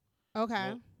helpful.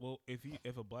 Okay. Well,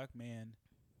 if a black man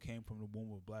came from the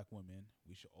womb of black women,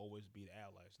 we should always be the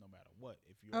allies, no matter what.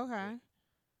 If you're okay.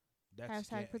 That's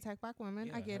Hashtag protect black women.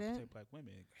 yeah, I get it. protect black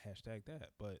women. Hashtag that.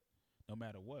 But no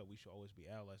matter what, we should always be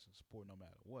allies and support no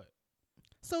matter what.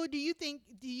 So do you think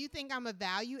I'm a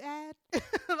value add?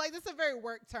 Like, that's a very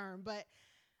work term, but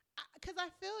because I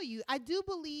feel you, I do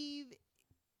believe.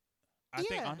 I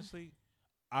think Yeah. honestly,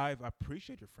 I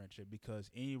appreciate your friendship because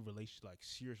any relationship, like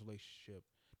serious relationship,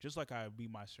 just like I be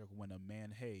my circle when a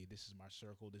man, hey, this is my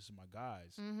circle, this is my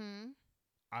guys. Mm-hmm.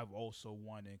 I've also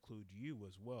want to include you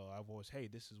as well. I've always, hey,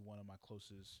 this is one of my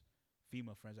closest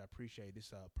female friends. I appreciate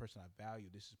this person I value.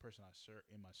 This is a person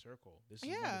in my circle. This is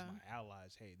one Yeah. of my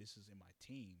allies. Hey, this is in my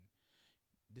team.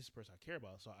 This is the person I care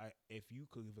about. So if you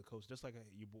could give a coach, just like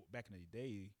back in the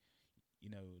day,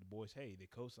 the boys, hey, they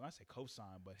co-sign. I say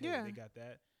co-sign, but hey, Yeah. they got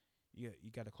that. You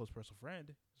got a close personal friend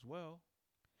as well.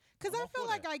 Because I'm I all feel for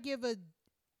like that. I give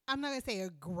I'm not going to say a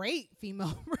great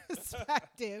female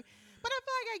perspective, but I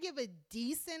feel like I give a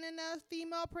decent enough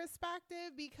female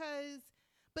perspective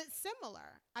but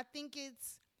similar. I think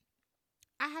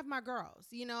I have my girls.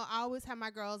 I always have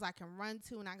my girls I can run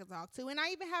to and I can talk to. And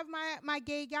I even have my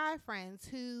gay guy friends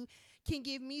who can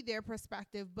give me their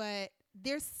perspective. But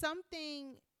there's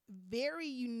something very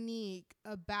unique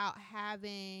about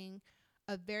having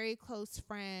a very close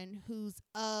friend who's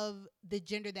of the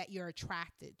gender that you're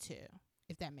attracted to,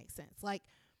 if that makes sense. Like,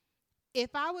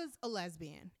 if I was a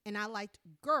lesbian and I liked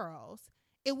girls,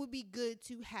 it would be good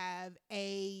to have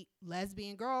a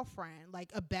lesbian girlfriend,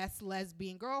 like a best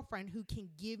lesbian girlfriend who can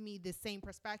give me the same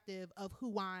perspective of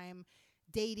who I'm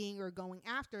dating or going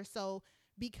after. So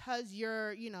because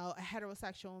you're, a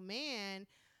heterosexual man,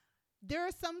 there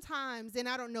are some times, and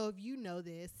I don't know if you know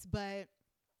this, but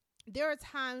there are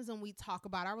times when we talk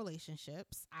about our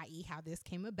relationships, i.e. how this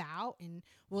came about, and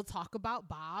we'll talk about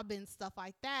Bob and stuff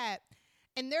like that.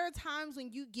 And there are times when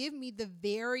you give me the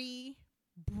very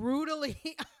brutally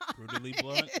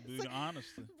honest,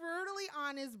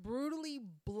 brutally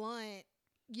blunt,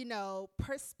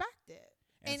 perspective.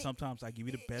 And sometimes I give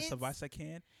you the best advice I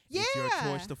can. Yeah. It's your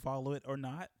choice to follow it or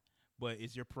not, but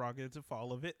it's your prerogative to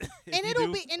follow it. And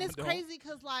it's crazy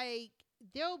because, like,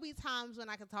 there'll be times when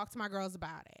I can talk to my girls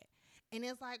about it. And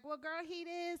it's like, well, girl, he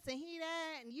this and he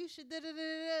that, and you should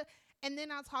da-da-da-da-da. And then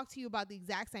I'll talk to you about the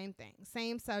exact same thing.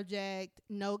 Same subject,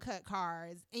 no cut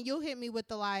cards. And you'll hit me with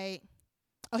the, like,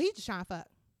 oh, he just trying to fuck.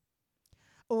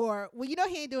 Or, well, he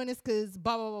ain't doing this because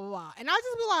blah, blah, blah, blah. And I'll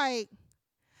just be like,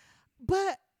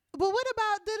 but what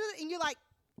about da-da-da? And you're like,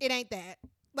 it ain't that.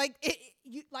 Like,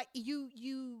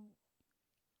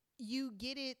 you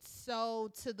get it so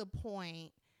to the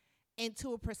point and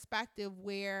to a perspective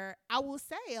where I will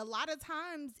say a lot of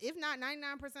times, if not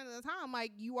 99% of the time,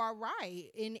 like, you are right.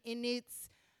 And it's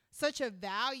such a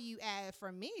value add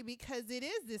for me because it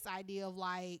is this idea of,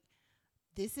 like,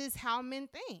 this is how men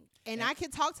think. And I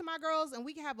can talk to my girls and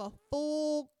we can have a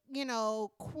full,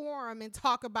 quorum and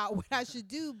talk about what I should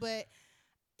do. But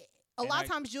a lot of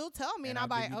times you'll tell me and I'll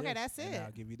be like, okay, that's it. And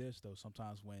I'll give you this, though.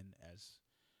 Sometimes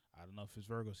I don't know if it's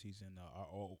Virgo season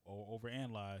or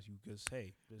overanalyze, you just,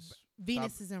 hey,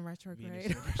 Venus is in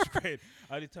retrograde.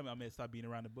 I just tell me, stop being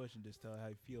around the bush and just tell how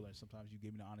you feel. And sometimes you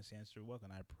give me the honest answer,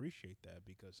 and I appreciate that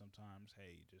because sometimes,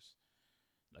 hey, just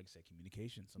like I said,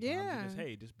 communication. Sometimes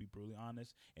just be brutally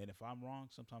honest. And if I'm wrong,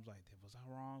 sometimes was I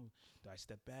wrong? Do I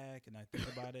step back and I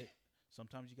think about it?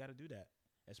 Sometimes you got to do that,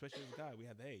 especially as a guy. We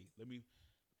have let me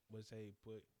put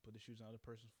the shoes on the other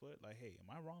person's foot. Like, hey, am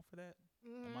I wrong for that?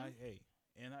 Mm-hmm.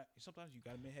 And sometimes you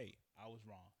got to admit, hey, I was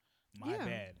wrong. My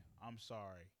bad. I'm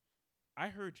sorry. I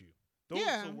heard you.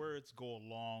 Those words go a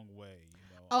long way.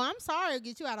 Oh, I'm sorry. It'll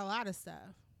get you out a lot of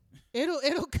stuff.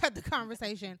 It'll cut the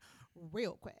conversation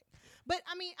real quick. But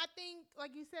I mean, I think,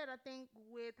 like you said,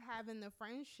 with having the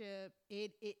friendship,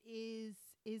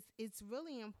 it's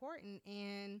really important,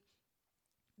 and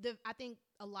I think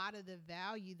a lot of the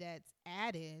value that's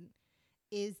added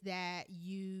is that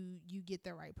you get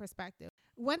the right perspective.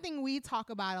 One thing we talk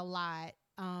about a lot,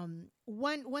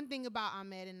 one thing about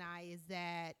Ahmed and I is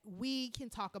that we can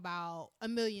talk about a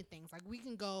million things. Like, we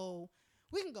can go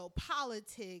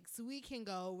politics, we can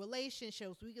go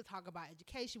relationships, we can talk about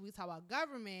education, we can talk about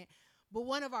government. But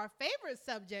one of our favorite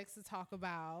subjects to talk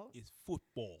about is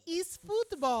football. It's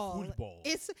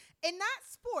and not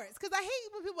sports, because I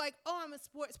hate when people are like, oh, I'm a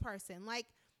sports person. Like,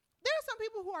 there are some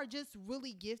people who are just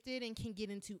really gifted and can get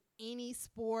into any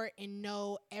sport and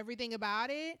know everything about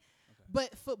it. Okay.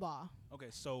 But football. Okay,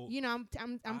 so I'm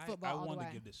football. I want to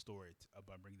give this story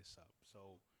about bring this up.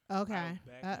 So okay,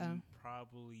 back in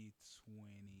probably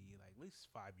at least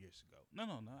 5 years ago. No,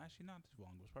 actually not too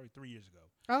long. It was probably 3 years ago.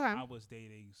 Okay, I was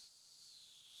dating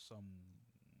some.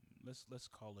 Let's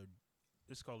call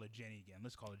her Jenny again.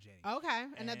 Let's call her Jenny. Okay,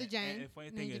 another Jane. And the funny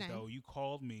thing is, though, you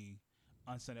called me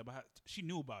on Sunday about she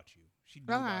knew about you. She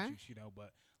knew about you, you know.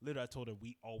 But literally, I told her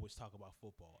we always talk about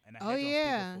football, and I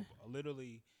had to football.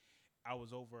 Literally, I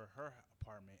was over her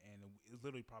apartment, and it was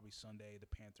literally probably Sunday. The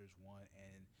Panthers won,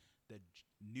 and the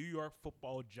New York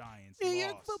Football Giants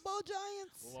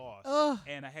lost. Ugh.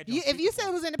 And I had if you said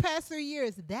it was in the past 3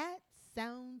 years, that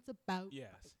sounds about yes.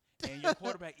 And your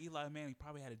quarterback Eli Manning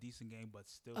probably had a decent game, but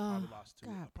still probably lost to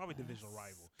probably divisional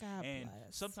rival.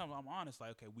 Sometimes I'm honest,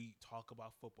 like, okay, we talk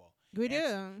about football. We do.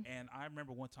 And I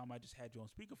remember one time I just had you on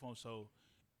speakerphone. So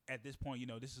at this point, you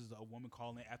know, this is a woman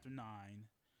calling after 9.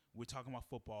 We're talking about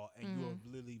football, and you are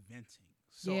literally venting.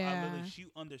 So she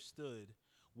understood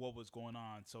what was going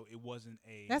on. So it wasn't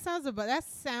a. That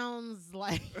sounds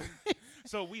like.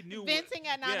 So we knew venting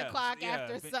at 9 o'clock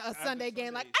after a Sunday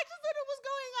game. Like, I just knew what was going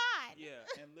on.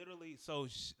 Yeah, and literally, so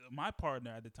my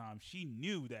partner at the time, she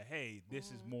knew that, hey, this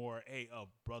is more a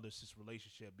brother-sister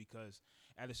relationship, because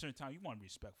at a certain time you want to be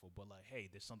respectful, but like, hey,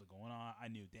 there's something going on. I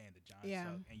knew, damn, the Giants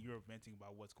suck, and you're venting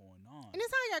about what's going on. And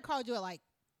it's not like I called you at like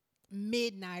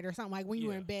midnight or something, like when you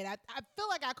were in bed. I feel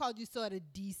like I called you still at a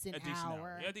decent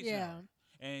hour. Yeah, a decent hour.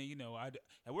 And, you know,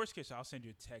 at worst case, I'll send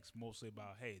you a text mostly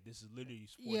about, hey, this is literally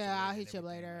sports. Yeah, I'll hit you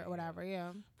later or whatever,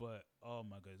 But, oh,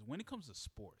 my goodness, when it comes to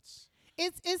sports.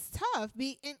 It's tough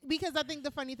because I think the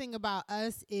funny thing about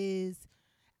us is,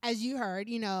 as you heard,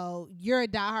 you know, you're a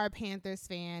diehard Panthers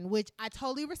fan, which I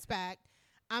totally respect.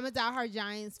 I'm a diehard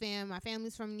Giants fan. My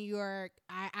family's from New York.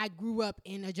 I grew up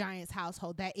in a Giants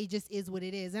household. That it just is what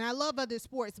it is. And I love other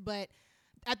sports, but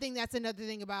I think that's another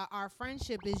thing about our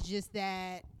friendship is just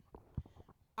that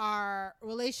our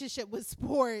relationship with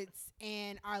sports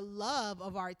and our love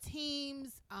of our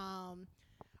teams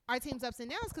ups and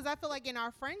downs, because I feel like in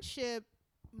our friendship,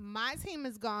 my team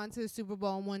has gone to the Super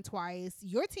Bowl and won twice.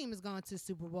 Your team has gone to the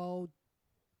Super Bowl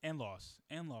and lost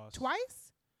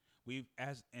twice. We've,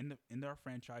 as in our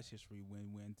franchise history, we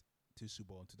went to Super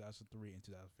Bowl in 2003 and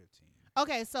 2015.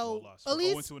 Okay, so at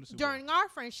least during our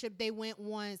friendship, they went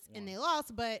once and they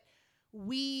lost, but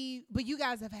you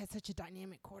guys have had such a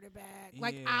dynamic quarterback.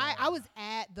 Like I was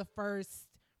at the first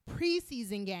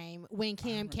preseason game when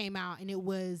Cam came out, and it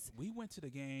was we went to the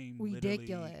game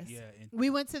ridiculous. We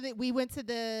went to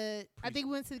the I think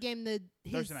we went to the game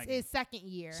his second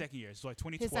year. So like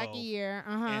 2012. His second year.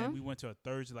 And we went to a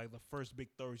Thursday, like the first big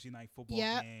Thursday night football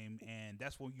game, and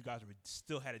that's when you guys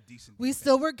still had a decent. We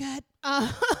still were good.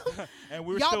 And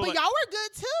we were y'all, but y'all were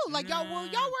good too. Like y'all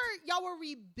were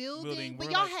rebuilding,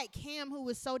 but y'all had Cam, who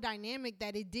was so dynamic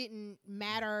that it didn't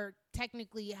matter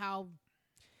technically how.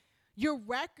 Your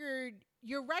record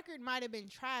might have been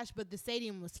trash, but the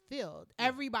stadium was filled. Yeah.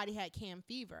 Everybody had Cam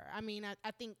fever. I mean,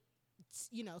 I think,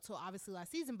 you know, till obviously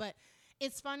last season. But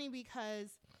it's funny because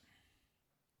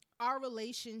our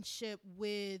relationship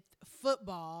with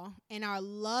football and our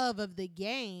love of the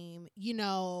game, you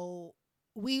know,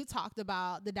 we've talked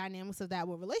about the dynamics of that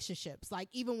with relationships. Like,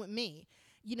 even with me.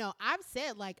 You know, I've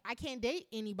said, like, I can't date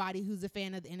anybody who's a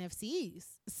fan of the NFC East.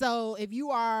 So if you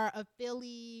are a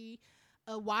Philly,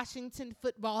 a Washington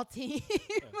football team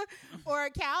or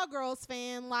a Cowgirls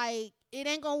fan, like, it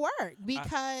ain't gonna work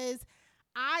because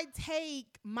I take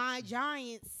my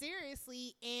Giants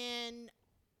seriously, and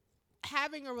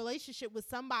having a relationship with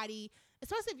somebody,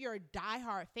 especially if you're a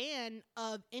diehard fan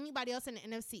of anybody else in the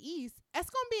NFC East, that's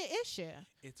gonna be an issue.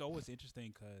 It's always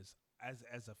interesting because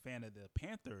as a fan of the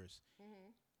Panthers,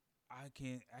 I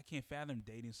can't fathom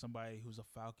dating somebody who's a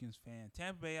Falcons fan.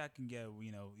 Tampa Bay, I can get,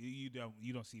 you know, you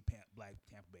don't see black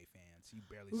Tampa Bay fans. You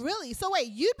barely see. Really? So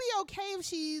wait, you'd be okay if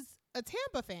she's a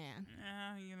Tampa fan?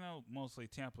 You know, mostly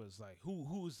Tampa is like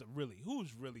who's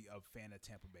really a fan of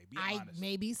Tampa Bay? Be honest.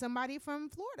 Maybe somebody from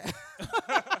Florida.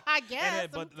 I guess.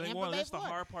 That's the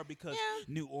hard part because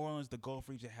New Orleans, the Gulf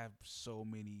region, have so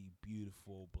many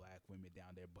beautiful black women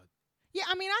down there, but. Yeah,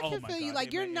 I mean, I can feel you.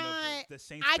 Like, you're not.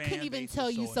 I couldn't even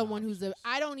tell you someone who's a.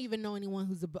 I don't even know anyone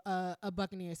who's a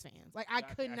Buccaneers fan. Like, I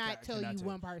could not tell you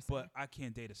one person. But I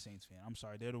can't date a Saints fan. I'm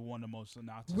sorry, they're the one of the most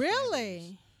obnoxious.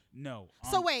 Really? No.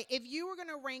 So wait, if you were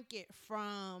gonna rank it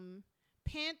from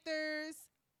Panthers,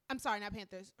 I'm sorry, not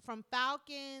Panthers, from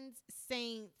Falcons,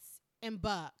 Saints, and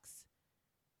Bucks,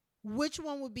 which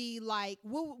one would be like?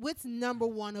 What's number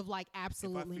one of like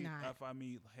absolutely not? If I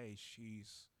mean, hey,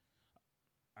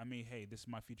 hey, this is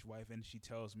my future wife, and she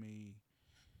tells me,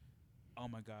 oh,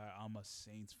 my God, I'm a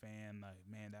Saints fan. Like,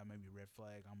 man, that may be a red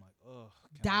flag. I'm like, ugh.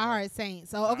 Diehard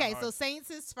Saints. So, okay, so Saints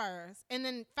is first. And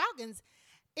then Falcons.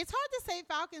 It's hard to say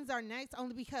Falcons are next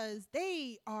only because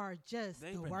they are just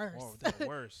the worst. They're the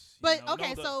worst. But,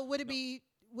 okay, so would it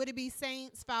be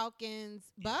Saints, Falcons,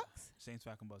 Bucks? Saints,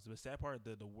 Falcons, Bucks. The sad part,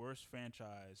 the worst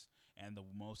franchise and the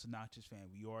most obnoxious fan,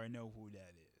 we already know who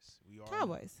that is.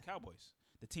 Cowboys.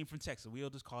 The team from Texas. We'll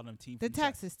just call them team The from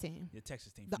Texas team. The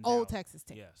Texas team. The from old Dallas. Texas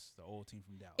team. Yes, the old team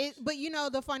from Dallas. But you know,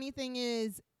 the funny thing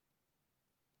is,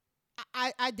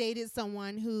 I dated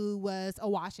someone who was a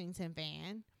Washington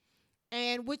fan,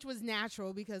 and which was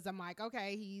natural because I'm like,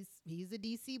 okay, he's a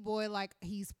DC boy. Like,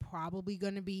 he's probably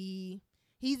going to be,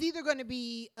 he's either going to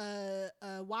be a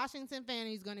Washington fan or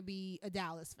he's going to be a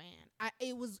Dallas fan.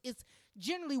 It's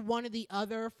generally one or the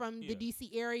other from the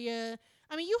DC area.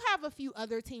 I mean, you have a few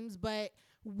other teams, but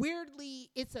weirdly,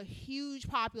 it's a huge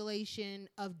population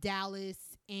of Dallas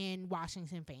and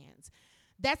Washington fans.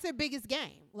 That's their biggest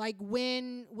game. Like,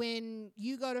 when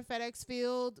you go to FedEx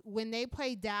Field, when they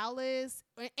play Dallas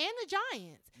and the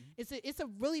Giants, it's a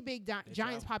really big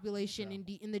Giants population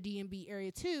in the DMV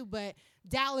area too, but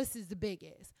Dallas is the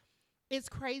biggest. It's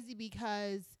crazy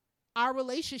because our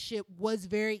relationship was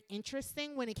very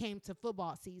interesting when it came to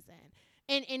football season.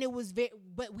 And it was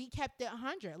but we kept it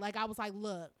 100. Like, I was like,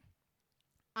 look,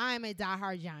 I'm a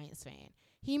diehard Giants fan.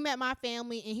 He met my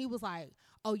family and he was like,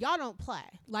 oh, y'all don't play.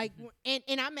 Like, and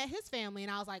I met his family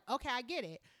and I was like, okay, I get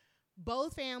it.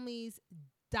 Both families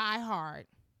diehard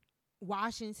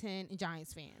Washington and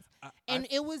Giants fans. And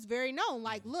it was very known.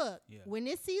 Like, look, when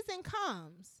this season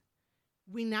comes,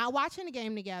 we not watching the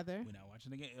game together. We're not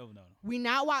watching the game. Oh, no. We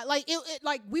not watch like it.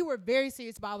 Like, we were very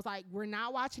serious about. I was like, we're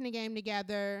not watching the game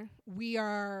together.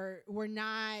 We're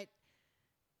not.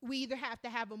 We either have to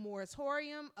have a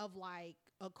moratorium of like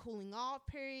a cooling off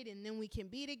period, and then we can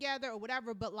be together or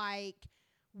whatever. But like,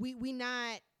 we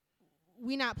not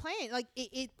playing. Like,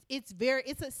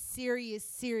 it's a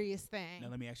serious thing. Now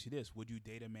let me ask you this: would you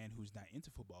date a man who's not into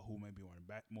football, who may be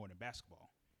more into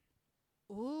basketball?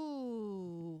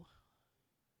 Ooh.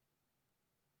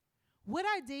 Would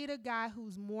I date a guy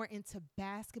who's more into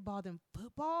basketball than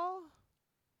football?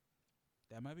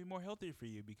 That might be more healthier for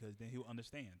you because then he'll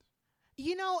understand.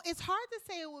 You know, it's hard to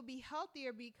say it would be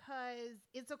healthier because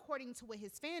it's according to what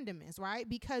his fandom is, right?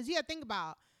 Because you got to think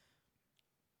about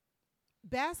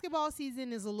basketball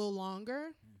season is a little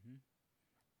longer. Mm-hmm.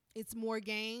 It's more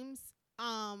games.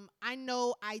 I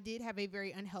know I did have a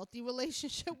very unhealthy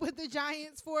relationship with the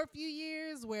Giants for a few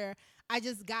years where I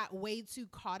just got way too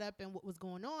caught up in what was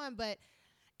going on. But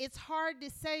it's hard to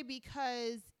say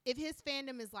because if his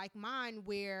fandom is like mine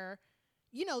where,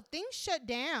 you know, things shut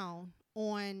down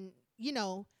on,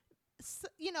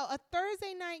 a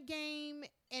Thursday night game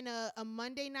and a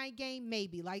Monday night game,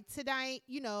 maybe. Like tonight,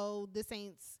 the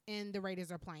Saints and the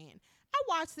Raiders are playing. I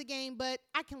watch the game, but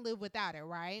I can live without it,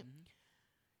 right? Mm-hmm.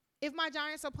 If my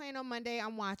Giants are playing on Monday,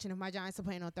 I'm watching. If my Giants are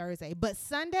playing on Thursday. But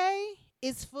Sunday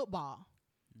is football.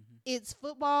 Mm-hmm. It's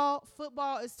football.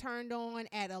 Football is turned on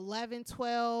at 11,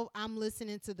 12. I'm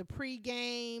listening to the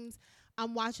pre-games.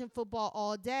 I'm watching football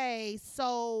all day.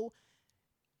 So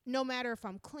no matter if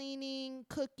I'm cleaning,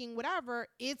 cooking, whatever,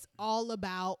 it's all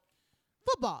about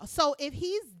football. So if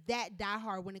he's that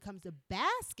diehard when it comes to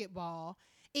basketball,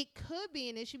 it could be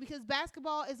an issue because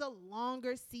basketball is a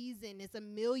longer season. It's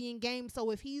 1 million games.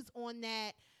 So if he's on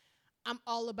that, I'm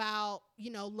all about,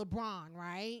 LeBron,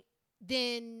 right?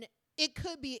 Then it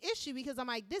could be an issue because I'm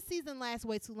like, this season lasts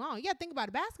way too long. You got to think about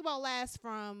it. Basketball lasts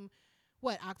from,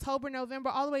 October, November,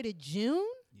 all the way to June?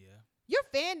 Yeah. Your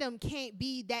fandom can't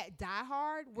be that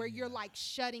diehard where you're, like,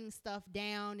 shutting stuff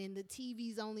down and the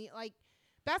TV's only, like,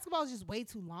 basketball is just way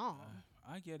too long.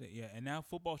 I get it, yeah. And now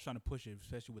football's trying to push it,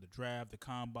 especially with the draft, the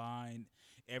combine,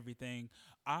 everything.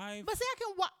 But see,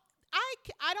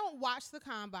 I don't watch the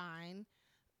combine.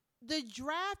 The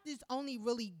draft is only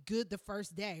really good the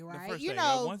first day, right? The first day,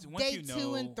 once day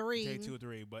 2 and 3. Day 2 or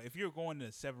 3. But if you're going to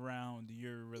the 7th round,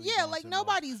 you're really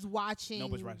nobody's watching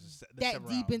that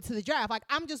deep into the draft. Like,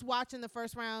 I'm just watching the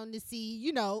first round to see,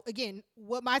 again,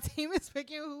 what my team is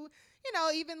picking, who,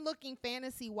 even looking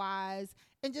fantasy-wise,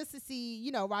 and just to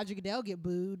see, Roger Goodell get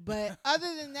booed. But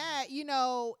other than that,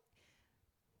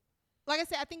 like I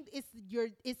said, I think it's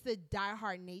the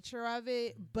diehard nature of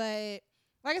it. But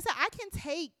like I said, I can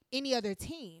take any other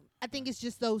team. I think it's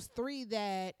just those three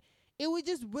that it would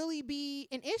just really be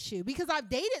an issue because I've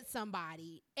dated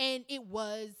somebody and it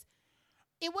wasn't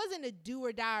a do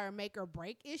or die or make or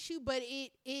break issue, but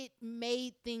it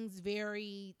made things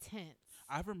very tense.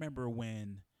 I remember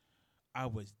when I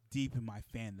was deep in my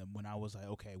fandom when I was like,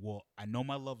 okay, well, I know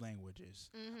my love languages.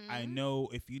 Mm-hmm. I know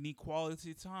if you need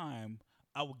quality time,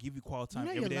 I will give you quality time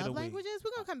every day of the week. Love languages?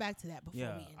 We're going to come back to that before we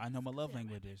end. I know my love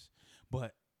languages.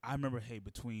 But I remember,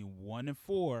 between 1 and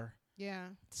 4,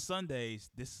 Sundays,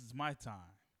 this is my time.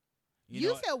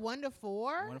 You said 1 to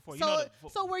 4? 1 to 4.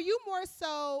 So are you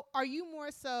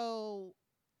more so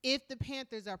if the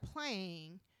Panthers are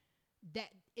playing that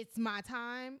it's my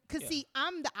time? Because, see,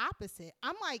 I'm the opposite.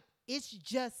 I'm like, it's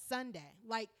just Sunday.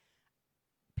 Like,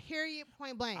 Period.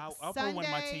 Point blank. I'll put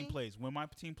when my team plays. When my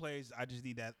team plays, I just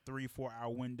need that 3-4 hour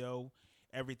window.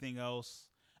 Everything else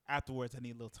afterwards, I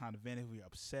need a little time to vent if we're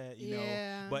upset, you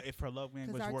know. But if her love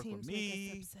language work with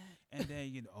me, and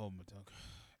then oh my God.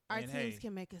 Our teams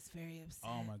can make us very upset.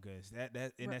 Oh my goodness,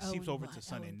 that seeps over to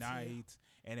Sunday nights,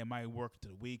 and it might work to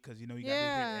the week because you got to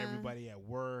hear everybody at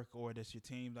work or that's your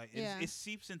team. Like it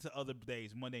seeps into other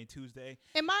days, Monday and Tuesday.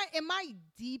 In my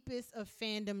deepest of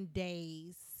fandom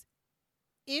days,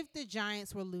 if the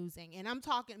Giants were losing, and I'm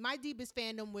talking, my deepest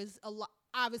fandom was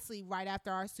obviously right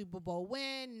after our Super Bowl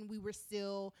win, and we were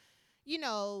still,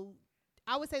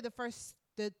 I would say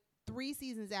the 3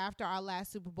 seasons after our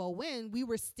last Super Bowl win, we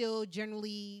were still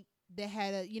generally the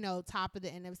head of, top of the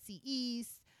NFC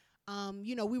East.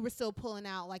 We were still pulling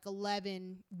out like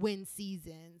 11 win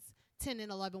seasons, 10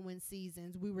 and 11 win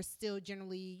seasons. We were still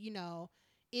generally,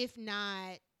 if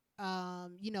not,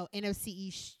 NFC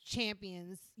East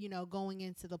champions, going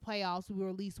into the playoffs. We were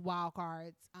at least wild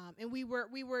cards. And we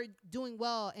were doing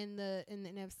well in the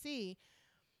NFC.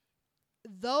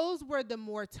 Those were the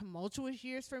more tumultuous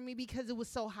years for me because it was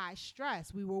so high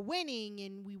stress. We were winning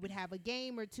and we would have a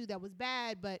game or two that was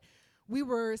bad, but we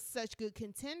were such good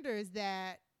contenders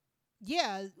that,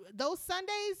 those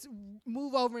Sundays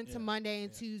move over into Monday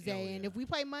and Tuesday. And if we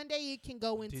play Monday, it can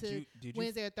go into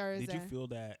Wednesday or Thursday. Did you feel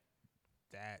that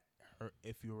hurt,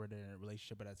 if you were in a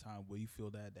relationship at that time, will you feel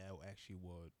that actually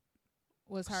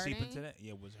was hurting? Seep into that?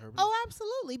 Yeah, was hurting? Oh,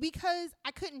 absolutely, because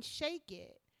I couldn't shake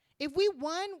it. If we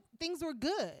won, things were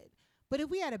good. But if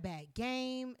we had a bad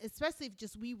game, especially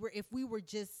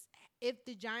if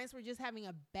the Giants were just having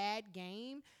a bad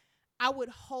game, I would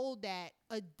hold that,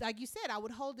 like you said, I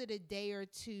would hold it a day or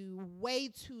two, way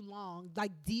too long,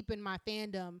 like deep in my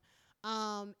fandom,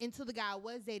 until the guy I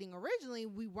was dating originally.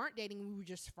 We weren't dating, we were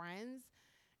just friends.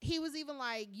 He was even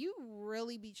like, you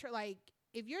really be like,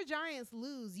 if your Giants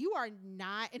lose, you are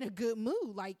not in a good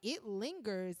mood. Like, it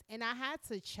lingers. And I had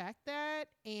to check that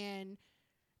and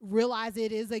realize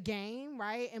it is a game,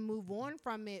 right? And move on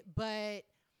from it.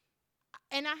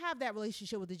 And I have that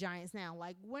relationship with the Giants now.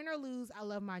 Like, win or lose, I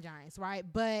love my Giants, right?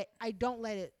 But I don't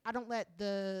let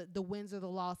the wins or the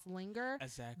loss linger.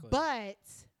 Exactly. But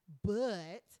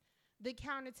the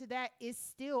counter to that is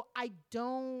still, I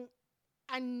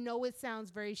know it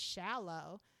sounds very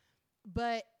shallow,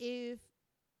 but if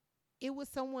it was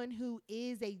someone who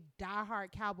is a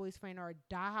diehard Cowboys fan or a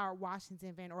diehard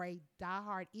Washington fan or a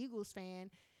diehard Eagles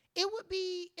fan, it would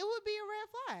be a red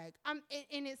flag.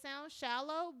 And it sounds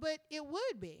shallow, but it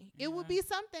would be. It would be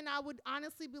something I would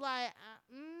honestly be like,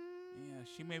 yeah,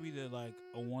 she may be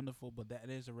a wonderful, but that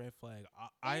is a red flag.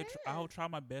 I'll try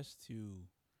my best to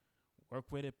work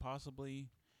with it possibly,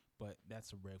 but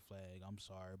that's a red flag. I'm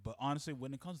sorry. But honestly,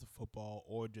 when it comes to football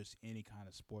or just any kind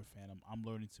of sport fandom, I'm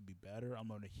learning to be better. I'm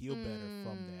learning to heal better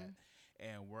from that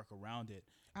and work around it.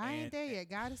 I ain't there yet.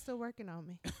 God is still working on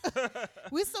me.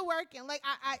 We're still working. Like,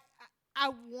 I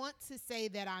want to say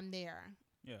that I'm there.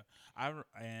 Yeah.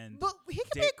 But he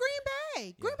could be at Green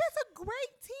Bay. Green Bay's a great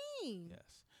team.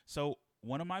 Yes. So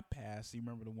one of my past, you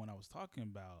remember the one I was talking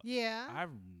about? Yeah. I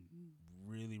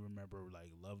really remember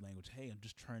love language. Hey, I'm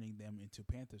just turning them into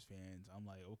Panthers fans. I'm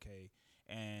like, okay.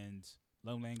 And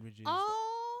love language is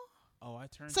I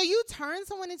turned. So you turned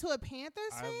someone into a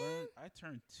Panthers fan? I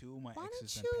turned 2 of my Why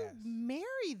exes don't in you past.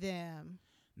 marry them?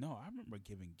 No, I remember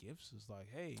giving gifts. It's like,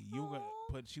 hey, you gonna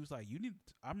put. She was like, you need.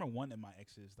 I remember one of my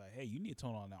exes like, hey, you need to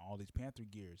tone on all these Panther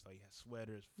gears, like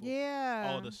sweaters,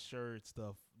 all the shirts,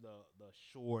 the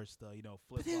shorts, flip flops.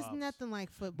 But there's nothing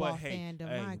like football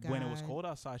fandom. My God. When it was cold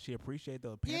outside, she appreciated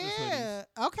the Panthers hoodies.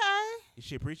 Yeah, okay.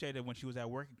 She appreciated when she was at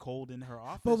work and cold in her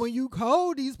office. But when you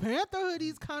cold, these Panther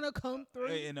hoodies kind of come through.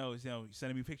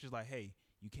 Sending me pictures like, hey,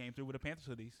 you came through with the Panthers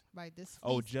hoodies. Like this.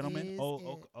 Gentlemen.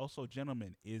 Also,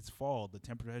 gentlemen, it's fall. The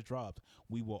temperature has dropped.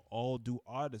 We will all do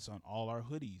audits on all our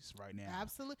hoodies right now.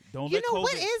 Absolutely.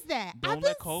 What is that? Don't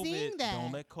let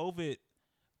COVID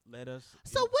let us.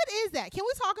 So what is that? Can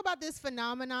we talk about this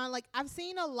phenomenon? Like, I've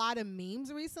seen a lot of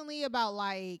memes recently about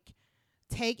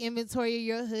take inventory of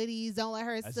your hoodies. Don't let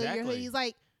her steal your hoodies.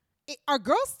 Like, are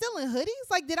girls stealing hoodies?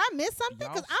 Like, did I miss something?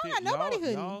 Because I don't got nobody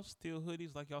hoodies. Y'all steal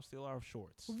hoodies like y'all steal our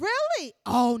shorts. Really?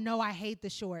 Oh, no, I hate the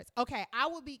shorts. Okay,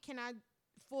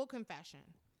 full confession.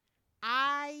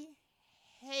 I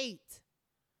hate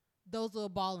those little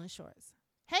balling shorts.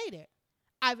 Hate it.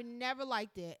 I've never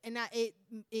liked it. And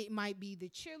it might be the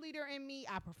cheerleader in me.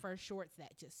 I prefer shorts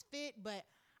that just fit. But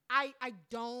I've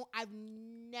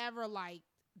never liked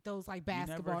those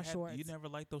basketball shorts. You never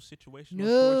liked those situational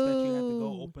shorts that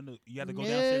you had to go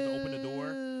downstairs to open the door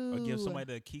Or give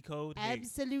somebody the key code.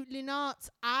 Absolutely not.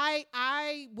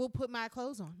 I will put my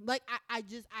clothes on. Like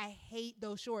I hate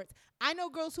those shorts. I know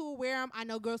girls who will wear them. I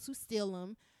know girls who steal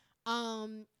them.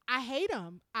 I hate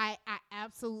them. I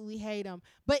absolutely hate them.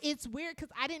 But it's weird because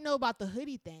I didn't know about the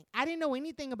hoodie thing. I didn't know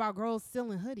anything about girls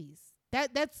stealing hoodies.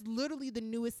 That's literally the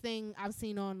newest thing I've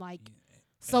seen on like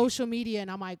social media, and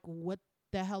I'm like, what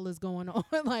the hell is going on?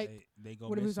 Like, they go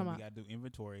what are we missing. talking We about? gotta do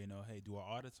inventory. Do our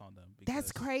audits on them.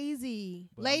 That's crazy.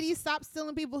 But Ladies, stop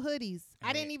stealing people hoodies.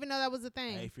 I didn't even know that was a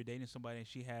thing. If you're dating somebody and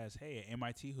she has, an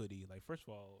MIT hoodie, like first of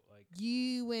all, like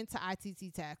you went to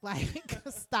ITT Tech, like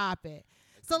stop it.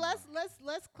 So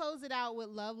let's close it out with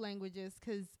love languages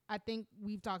because I think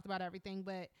we've talked about everything,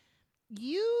 but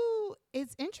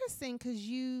it's interesting because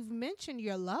you've mentioned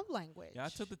your love language. Yeah, I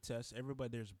took the test.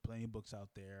 There's plenty of books out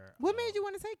there. What made you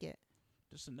want to take it?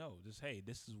 Just to know, hey,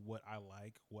 this is what I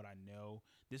like, what I know.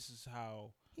 This is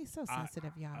how he's so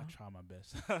sensitive, y'all. I try my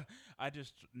best. I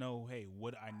just know, hey,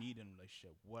 what I need in a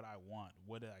relationship, what I want,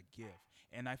 what did I give,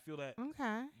 and I feel that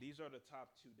these are the top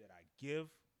two that I give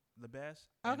the best,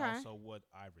 and also what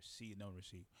I receive.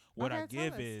 What I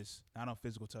give is not on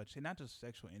physical touch, and not just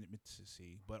sexual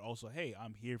intimacy, but also, hey,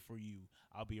 I'm here for you.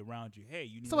 I'll be around you. Hey,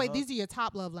 you need. So wait, these are your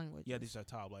top love languages? Yeah, these are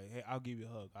top. Like, hey, I'll give you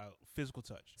a hug. Physical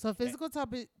touch. So physical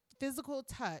touch,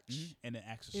 and then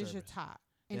acts of service is your top.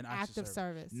 And acts of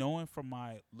service. Knowing from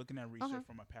looking at research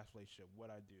from my past relationship, what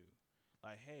I do,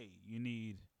 like, hey,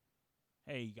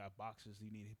 you got boxes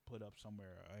you need to put up somewhere.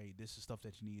 Or, hey, this is stuff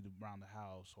that you need around the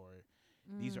house, or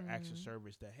these are acts of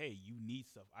service that, hey, you need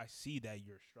stuff. I see that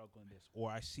you're struggling this, or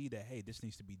I see that, hey, this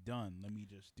needs to be done. Let me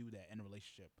just do that in a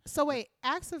relationship. So wait,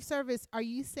 acts of service, are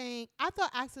you saying, I thought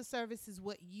acts of service is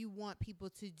what you want people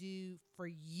to do for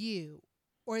you,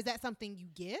 or is that something you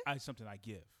give? Something I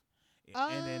give.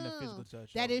 And then the physical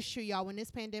touch. That is true, y'all. When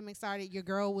this pandemic started, your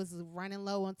girl was running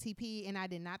low on TP, and I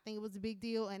did not think it was a big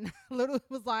deal. And literally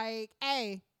was like,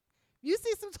 hey, you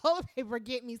see some toilet paper,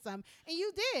 get me some. And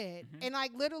you did. And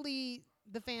like literally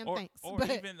the fam thanks. Or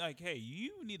even like, hey,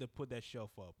 you need to put that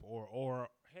shelf up. Or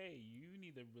hey, you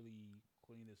need to really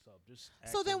clean this up.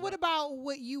 So then what about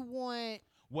what you want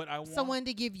what I want someone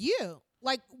to give you?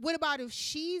 Like, what about if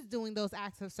she's doing those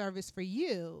acts of service for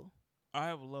you?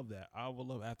 I would love that. I would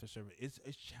love after service. It's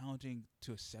challenging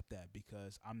to accept that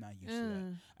because I'm not used to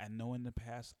that. I know in the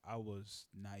past I was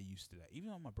not used to that.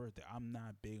 Even on my birthday, I'm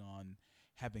not big on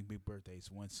having big birthdays.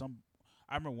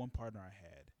 I remember one partner I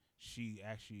had, she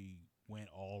actually went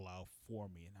all out for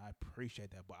me, and I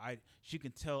appreciate that. But she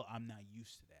can tell I'm not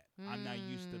used to that. I'm not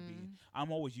used to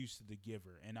I'm always used to the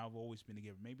giver, and I've always been the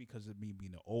giver. Maybe because of me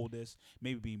being the oldest,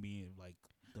 maybe being like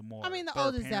the more. I mean, the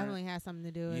oldest definitely has something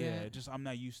to do with it. Yeah, just I'm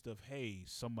not used to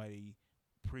somebody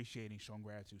appreciating, showing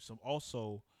gratitude. So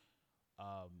also,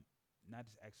 not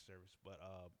just acts of service, but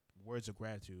words of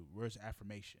gratitude, words of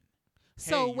affirmation.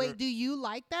 So wait, do you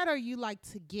like that, or you like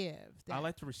to give that? I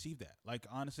like to receive that. Like,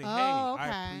 honestly,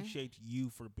 I appreciate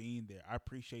you for being there. I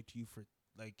appreciate you for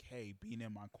being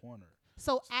in my corner.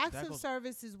 So acts of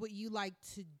service is what you like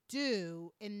to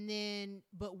do, and then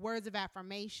but words of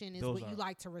affirmation is what you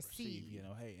like to receive.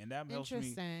 And that helps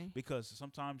me because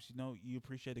sometimes you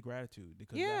appreciate the gratitude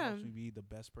because that helps me be the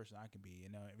best person I can be.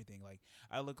 Everything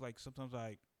I look like sometimes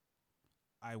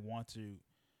I want to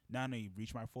not only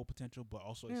reach my full potential but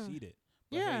also exceed it.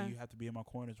 But hey, you have to be in my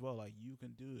corner as well. Like, you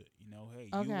can do it. Hey,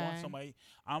 you want somebody.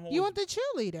 You want the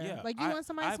cheerleader. Yeah, like you want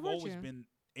somebody to support you. I've always been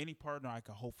any partner I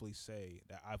can hopefully say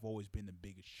that I've always been the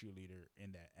biggest cheerleader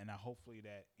in that. And hopefully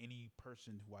that any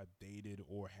person who I've dated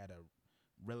or had a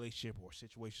relationship or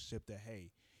situationship that,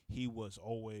 hey, he was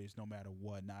always, no matter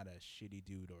what, not a shitty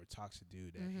dude or a toxic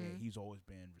dude. That hey, he's always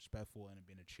been respectful and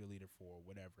been a cheerleader for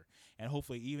whatever. And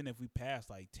hopefully, even if we pass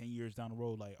 10 years down the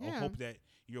road, I hope that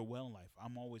you're well in life.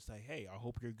 I'm always like, hey, I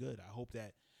hope you're good. I hope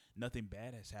that nothing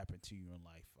bad has happened to you in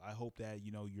life. I hope that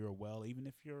you're well, even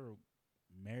if you're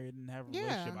married and have a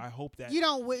relationship. I hope that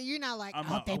you're not like, I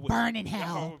hope they burn in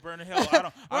hell. I hope burn in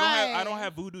hell. I don't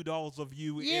have voodoo dolls of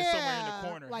you somewhere in the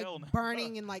corner. Like hell no.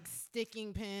 burning and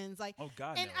sticking pins. Oh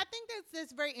God. And no. I think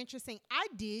that's very interesting. I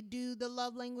did do the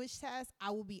love language test.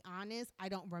 I will be honest, I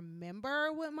don't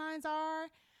remember what mine are.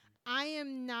 I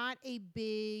am not a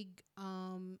big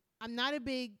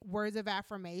words of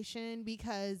affirmation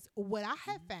because what I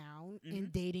have found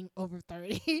in dating over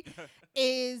 30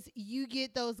 is you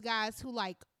get those guys who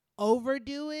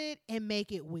overdo it and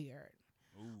make it weird.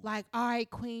 Ooh. Like, all right,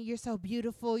 queen, you're so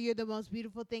beautiful. You're the most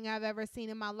beautiful thing I've ever seen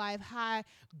in my life. Hi,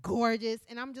 gorgeous.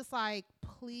 And I'm just like,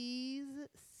 please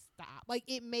stop. Like,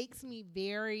 it makes me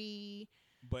very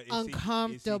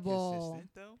uncomfortable. Is he consistent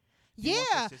though?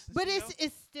 Yeah, but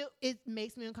it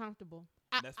makes me uncomfortable.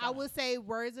 That's I fine. would say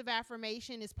words of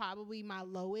affirmation is probably my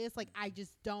lowest. Like, I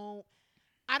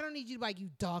don't need you to be like, you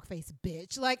dog face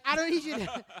bitch. Like, I don't need you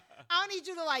to I don't need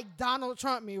you to like Donald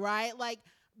Trump me, right? Like,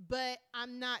 but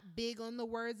I'm not big on the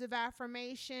words of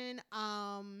affirmation.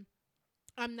 I'm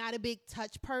not a big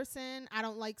touch person. I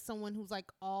don't like someone who's like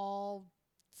all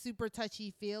super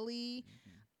touchy feely.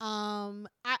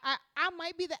 I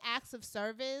might be the acts of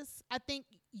service. I think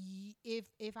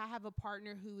if I have a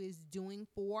partner who is doing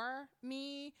for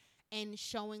me and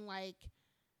showing like,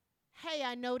 hey,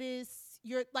 I notice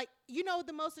you're like,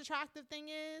 the most attractive thing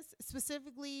is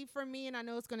specifically for me, and I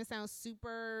know it's going to sound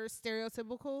super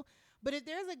stereotypical, but if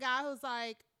there's a guy who's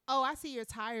like, oh, I see your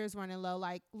tires running low,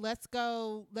 like, let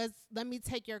me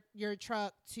take your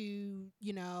truck to,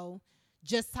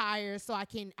 just tires so I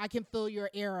can fill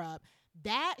your air up.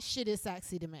 That shit is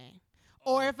sexy to me.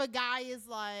 Or if a guy is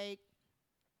like,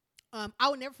 I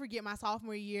would never forget my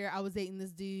sophomore year, I was dating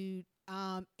this dude.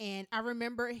 And I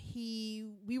remember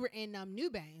we were in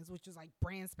New Banes, which was like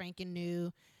brand spanking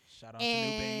new. Shout out to New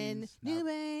Banes. New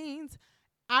Banes.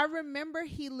 I remember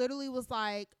he literally was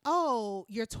like, oh,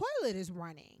 your toilet is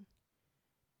running.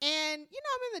 And,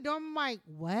 I'm in the dorm, I'm like,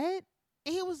 what?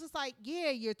 And he was just like, yeah,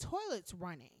 your toilet's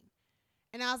running.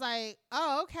 And I was like,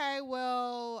 oh, okay,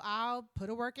 well, I'll put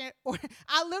a work in. Or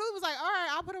I literally was like, all right,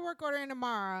 I'll put a work order in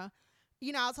tomorrow.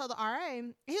 I'll tell the RA.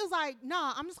 He was like,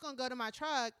 no, I'm just going to go to my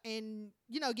truck and,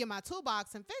 get my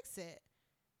toolbox and fix it.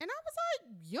 And I was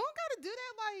like, you don't got to do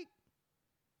that. Like,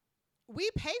 we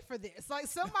pay for this. Like,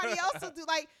 somebody else will do,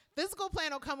 like, physical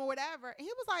plan will come or whatever. And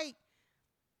he was like,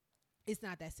 it's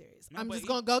not that serious. No, I'm just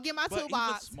going to go get my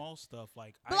toolbox. Even small stuff.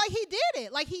 Like, but, like, he did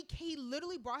it. Like, he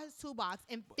literally brought his toolbox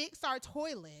and fixed our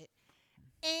toilet.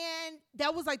 And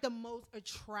that was, like, the most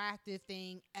attractive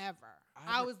thing ever.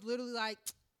 I was literally like,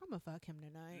 I'm gonna fuck him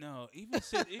tonight. No, even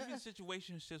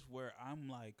situations just where I'm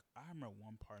like, I remember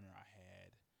one partner I had,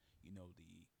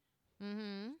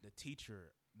 the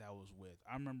teacher that I was with.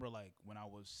 I remember like when I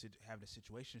was having a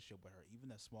situationship with her, even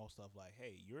that small stuff like,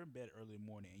 hey, you're in bed early in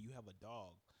the morning and you have a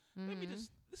dog. Maybe this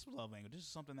is love language. This is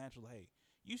something natural. Hey,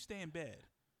 you stay in bed.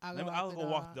 I'll go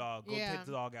walk the dog. Go take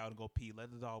the dog out and go pee.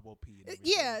 Let the dog go pee. And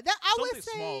yeah, I would say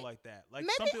something small like that. Like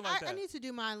maybe something like that. I need to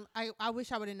do mine. I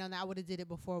wish I would have known that. I would have did it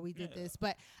before we did this.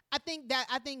 But I think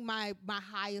my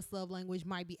highest love language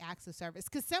might be acts of service.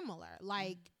 Cause similar,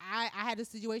 like I had a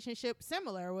situationship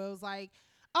similar where it was like,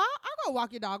 oh, I'll go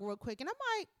walk your dog real quick, and I'm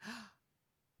like,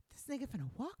 this nigga finna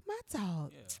walk my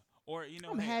dog. Yeah. Or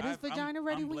I'm had his vagina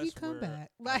ready when he come back.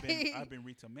 Like I've been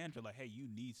retail manager. Like, hey, you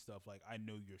need stuff. Like I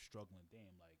know you're struggling. Damn,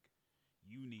 like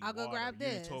you need. I'll go water, grab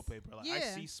this. Toilet paper. Like, yeah.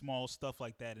 I see small stuff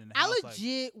like that in the house. I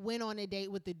legit went on a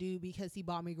date with the dude because he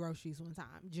bought me groceries one time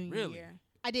junior year.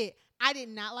 I did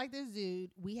not like this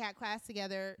dude. We had class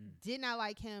together. Did not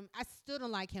like him. I still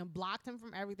don't like him. Blocked him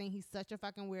from everything. He's such a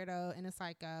fucking weirdo and a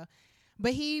psycho.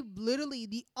 But he literally,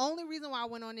 the only reason why I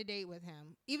went on a date with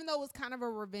him, even though it was kind of a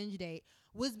revenge date,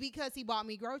 was because he bought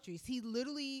me groceries. He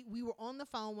literally, we were on the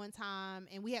phone one time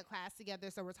and we had class together.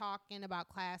 So we're talking about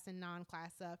class and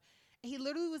non-class stuff. And he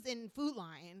literally was in Food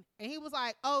Lion. And he was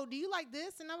like, oh, do you like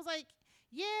this? And I was like,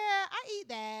 yeah, I eat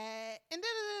that. And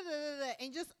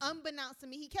and just unbeknownst to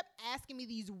me, he kept asking me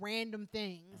these random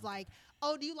things like,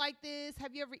 oh, do you like this?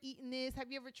 Have you ever eaten this? Have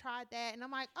you ever tried that? And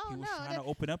I'm like, oh, he was no. trying to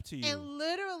open up to you. And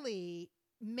literally,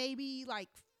 maybe like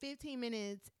 15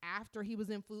 minutes after he was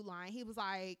in Food Lion, he was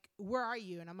like, where are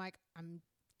you? And I'm like, I'm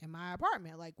in my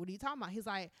apartment. Like, what are you talking about? He's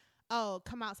like, oh,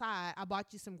 come outside. I bought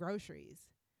you some groceries.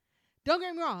 Don't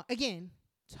get me wrong. Again,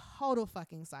 total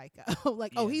fucking psycho.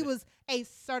 Like, yeah, he was a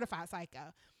certified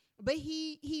psycho. But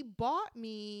he bought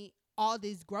me all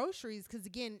these groceries because,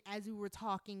 again, as we were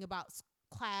talking about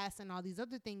class and all these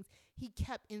other things, he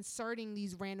kept inserting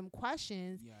these random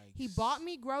questions. Yikes. He bought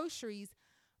me groceries,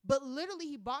 but literally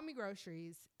he bought me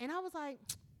groceries. And I was like,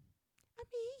 I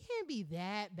mean, he can't be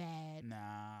that bad.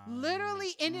 Nah.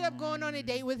 Literally ended up going on a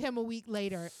date with him a week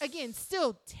later. Again,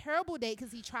 still terrible date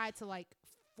because he tried to like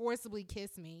forcibly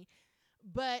kiss me.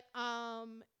 But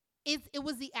it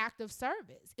was the act of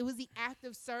service. It was the act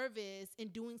of service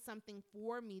and doing something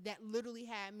for me that literally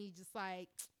had me just like,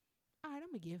 all right,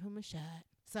 I'm going to give him a shot.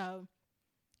 So,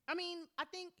 I mean, I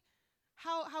think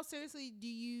how seriously do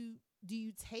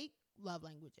you take love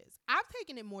languages? I've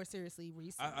taken it more seriously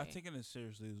recently. I've taken it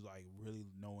seriously, like really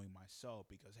knowing myself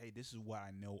because, hey, this is what I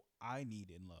know I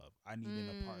need in love. I need in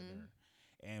a partner.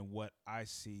 And what I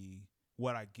see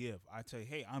what I give. I tell you,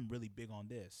 hey, I'm really big on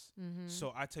this. Mm-hmm.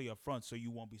 So I tell you up front so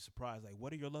you won't be surprised. Like,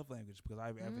 what are your love languages? Because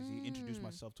I've obviously introduced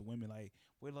myself to women like,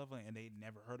 what love language? And they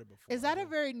never heard it before. Is that a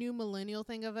very new millennial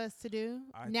thing of us to do?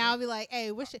 Now think, I'll be like,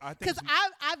 hey, what should, because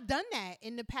I've done that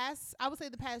in the past. I would say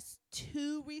the past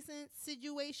 2 recent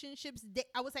situationships.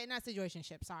 I would say not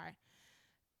situationships. Sorry,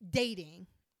 dating.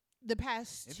 The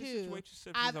past 2,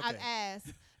 I've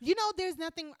asked. You know, there's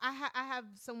nothing. I have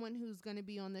someone who's going to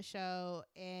be on the show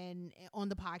and on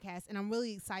the podcast, and I'm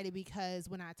really excited because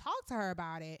when I talked to her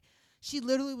about it, she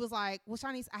literally was like, "Well,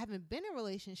 Shanice, I haven't been in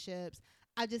relationships.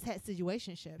 I just had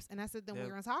situationships." And I said, "Then we're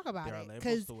going to talk about it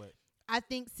because I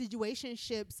think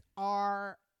situationships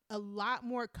are a lot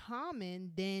more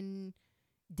common than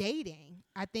dating.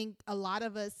 I think a lot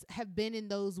of us have been in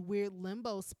those weird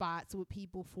limbo spots with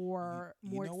people for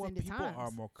more extended times. People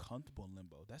are more comfortable in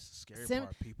limbo. That's the scary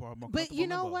part. People are more comfortable in limbo. But you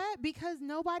know what? Because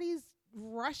nobody's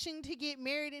rushing to get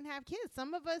married and have kids.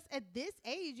 Some of us at this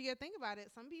age, you got to think about it.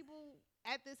 Some people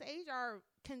at this age are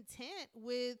content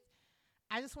with,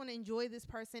 I just want to enjoy this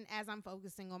person as I'm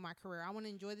focusing on my career. I want to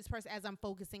enjoy this person as I'm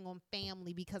focusing on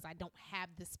family because I don't have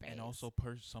the space. And also,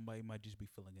 somebody might just be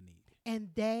feeling a need. And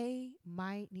they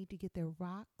might need to get their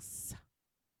rocks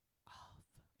off.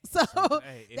 So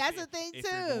that's the thing, too.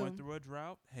 If you're going through a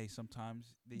drought, hey, sometimes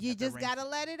you just got to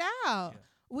let it out. Yeah.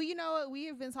 Well, you know what? We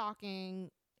have been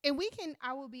talking, and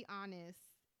I will be honest,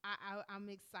 I'm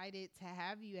excited to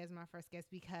have you as my first guest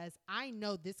because I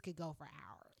know this could go for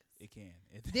hours. It can.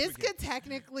 This could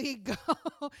technically go.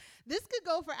 This could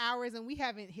go for hours, and we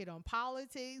haven't hit on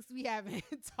politics. We haven't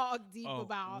talked deep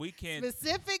about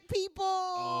specific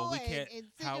people and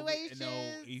situations.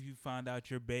 If you find out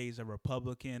your bae's a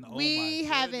Republican, we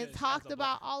haven't talked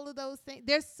about all of those things.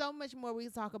 There's so much more we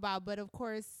talk about, but of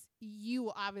course, you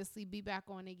will obviously be back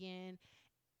on again.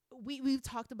 We've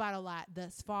talked about a lot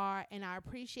thus far, and I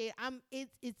appreciate.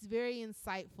 It's very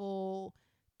insightful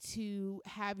to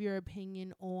have your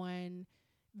opinion on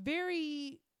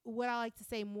very, what I like to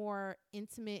say, more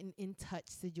intimate and in touch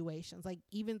situations. Like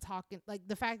even talking, like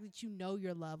the fact that you know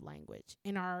your love language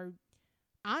and are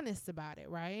honest about it,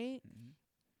 right?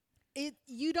 Mm-hmm.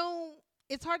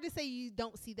 It's hard to say you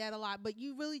don't see that a lot, but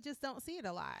you really just don't see it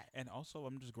a lot. And also,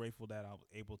 I'm just grateful that I was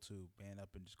able to man up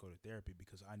and just go to therapy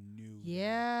because I knew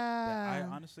that I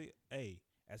honestly,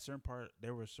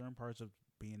 there were certain parts of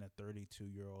being a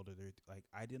 32-year-old, like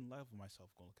I didn't love myself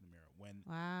going look in the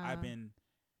mirror.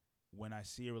 When I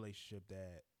see a relationship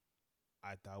that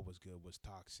I thought was good was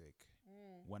toxic.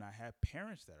 When I have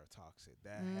parents that are toxic,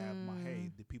 that have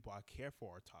the people I care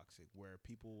for are toxic, where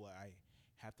people I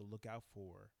have to look out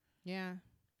for. Yeah.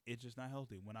 It's just not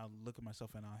healthy. When I look at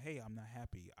myself and I'm not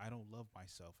happy, I don't love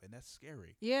myself, and that's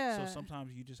scary. Yeah. So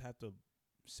sometimes you just have to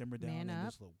simmer down and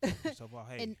just look yourself out.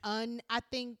 Hey. And I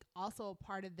think also a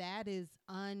part of that is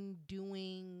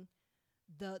undoing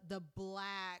the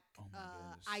black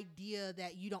idea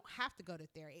that you don't have to go to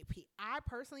therapy. I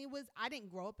personally I didn't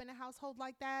grow up in a household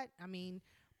like that. I mean,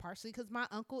 partially because my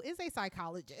uncle is a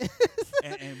psychologist.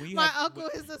 and my uncle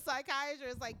is a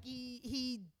psychiatrist. Like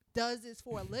he does this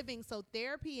for a living. So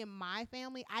therapy in my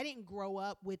family, I didn't grow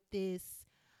up with this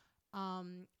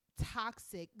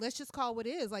toxic, let's just call it what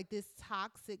it is, like this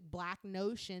toxic black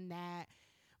notion that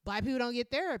black people don't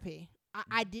get therapy.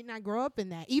 I did not grow up in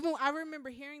that. Even I remember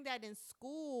hearing that in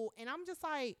school, and I'm just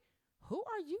like, who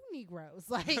are you Negroes?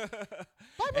 Like,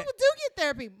 black people do get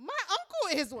therapy. My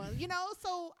uncle is one, you know?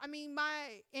 So, I mean,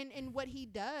 and what he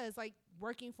does, like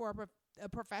working for a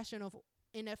professional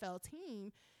NFL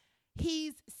team,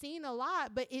 he's seen a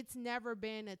lot, but it's never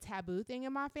been a taboo thing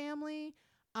in my family.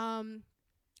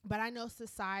 But I know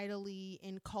societally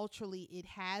and culturally it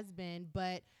has been,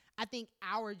 but I think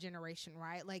our generation,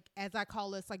 right? Like, as I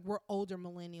call us, like, we're older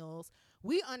millennials.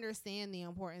 We understand the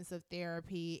importance of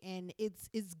therapy, and it's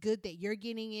good that you're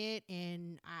getting it.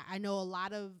 And I know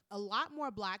a lot more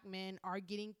black men are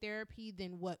getting therapy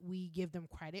than what we give them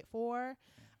credit for.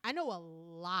 I know a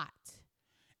lot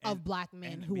of black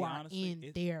men who are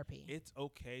in therapy. It's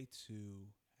okay to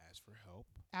ask for help.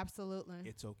 Absolutely.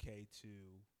 It's okay to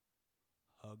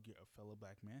hug your fellow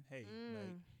black man. Hey,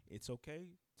 like, it's okay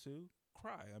to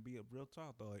cry. I'll be a real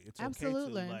talk though. Like, it's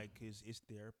Absolutely. okay to, like, it's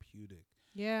therapeutic.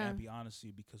 Yeah. And be honest with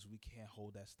you, because we can't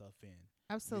hold that stuff in.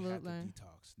 Absolutely. We have to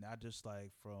detox, not just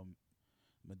like from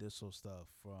medicinal stuff,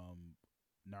 from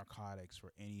narcotics,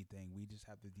 or anything. We just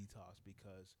have to detox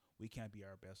because we can't be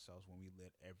our best selves when we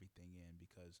let everything in,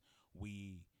 because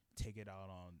we take it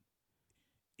out on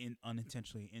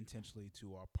unintentionally, intentionally,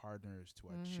 to our partners, to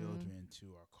our children,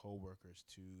 to our coworkers,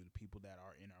 to the people that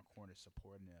are in our corner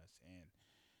supporting us. And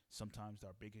sometimes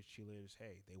our biggest cheerleaders,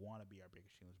 hey, they want to be our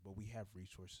biggest cheerleaders, but we have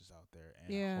resources out there,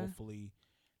 and Yeah. hopefully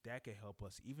that can help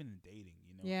us even in dating,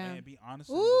 Yeah. and be honest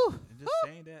Ooh. and just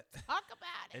saying that Talk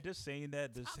about and just saying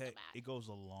that just Talk hey, about it goes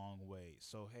a long way.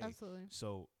 So hey, Absolutely.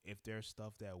 so if there's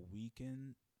stuff that we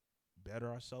can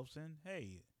better ourselves in,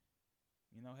 hey,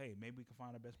 hey, maybe we can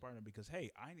find our best partner because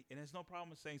hey, and there's no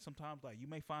problem with saying sometimes like you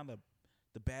may find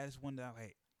the baddest one that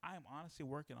hey, I'm honestly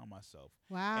working on myself.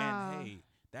 Wow. And hey,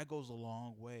 that goes a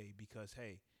long way because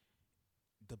hey,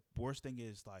 the worst thing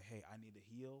is like, hey, I need to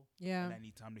heal Yeah. and I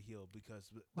need time to heal because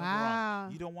don't get me Wow.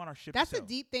 wrong, you don't want our ship That's to a sail.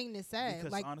 deep thing to say.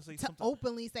 Because like honestly, to sometimes,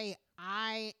 openly say,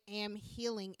 I am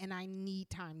healing and I need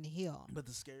time to heal. but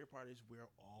the scary part is we're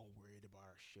all worried about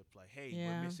our ship. Like, hey, Yeah.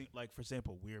 we're missing. Like, for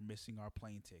example, we're missing our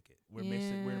plane ticket. We're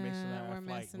missing our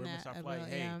flight. We're missing our flight.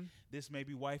 Hey, this may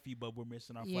be wifey, but we're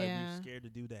missing our flight. Yeah. We're scared to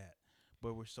do that,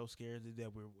 but we're so scared to do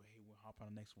that. We'll hop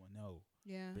on the next one. No,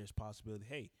 Yeah. there's possibility.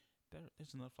 Hey,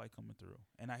 there's another flight coming through,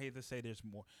 and I hate to say there's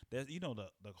more. There's the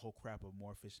whole crap of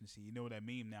more efficiency. You know that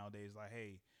meme nowadays, like,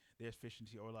 hey, there's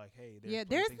efficiency, or like, hey,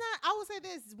 there's not. I will say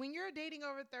this: when you're dating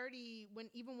over 30,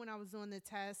 even when I was doing the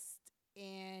test,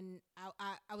 and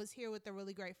I was here with a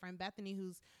really great friend Bethany,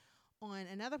 who's on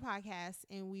another podcast,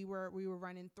 and we were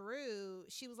running through.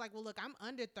 She was like, "Well, look, I'm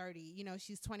under 30.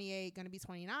 She's 28, gonna be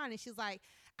 29, and she's like,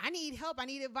 I need help, I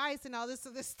need advice, and all this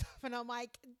other stuff." And I'm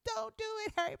like, "Don't do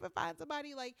it. Hurry up and find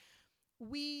somebody." Like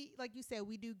you said,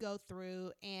 we do go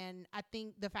through, and I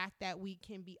think the fact that we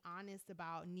can be honest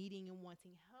about needing and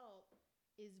wanting help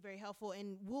is very helpful.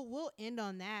 And we'll end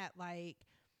on that. Like,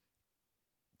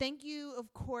 thank you,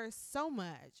 of course, so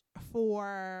much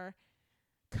for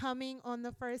coming on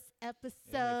the first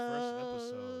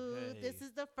episode. Hey. This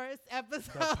is the first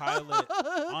episode. The pilot.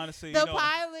 Honestly, the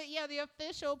pilot. Yeah, the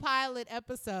official pilot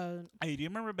episode. Hey, do you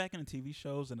remember back in the TV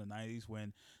shows in the 90s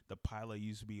when the pilot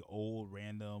used to be old,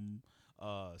 random,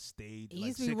 stage? It like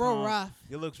used to be sitcom? real rough.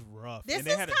 It looks rough. This And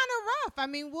is kind of rough. I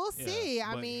mean, we'll see.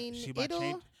 I mean,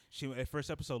 at first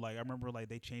episode, like I remember, like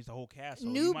they changed the whole cast. So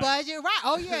new budget, right?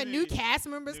 Oh yeah, new cast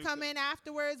members come in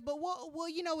afterwards. But we'll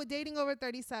with Dating Over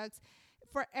 30 Sucks,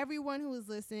 for everyone who is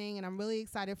listening, and I'm really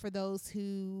excited for those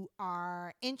who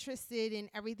are interested in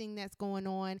everything that's going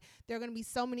on. There are going to be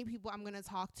so many people I'm going to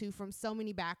talk to from so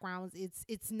many backgrounds.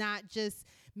 It's not just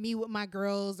me with my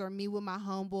girls or me with my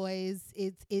homeboys.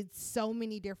 It's so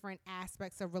many different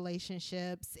aspects of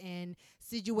relationships and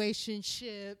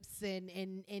situationships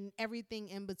and everything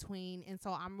in between. And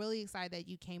so I'm really excited that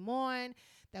you came on,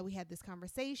 that we had this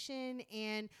conversation,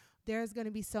 and there's going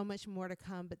to be so much more to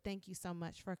come, but thank you so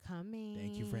much for coming.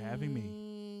 Thank you for having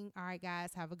me. All right,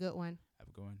 guys, have a good one. Have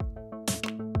a good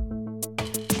one.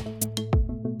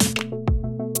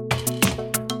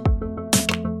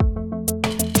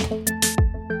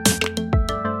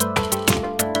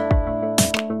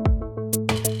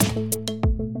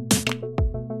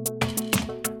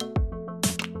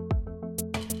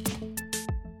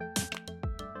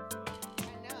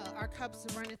 I know, our cups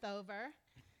runneth over.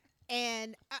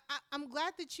 And I'm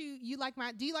glad that you like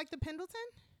do you like the Pendleton?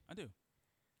 I do.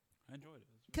 I enjoyed it.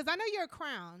 Because I know you're a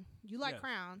Crown. You like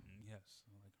Crown. Yes.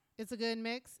 It's a good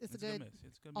mix. It's a good mix.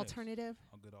 It's a good alternative.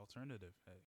 Mix. A good alternative.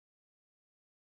 Hey.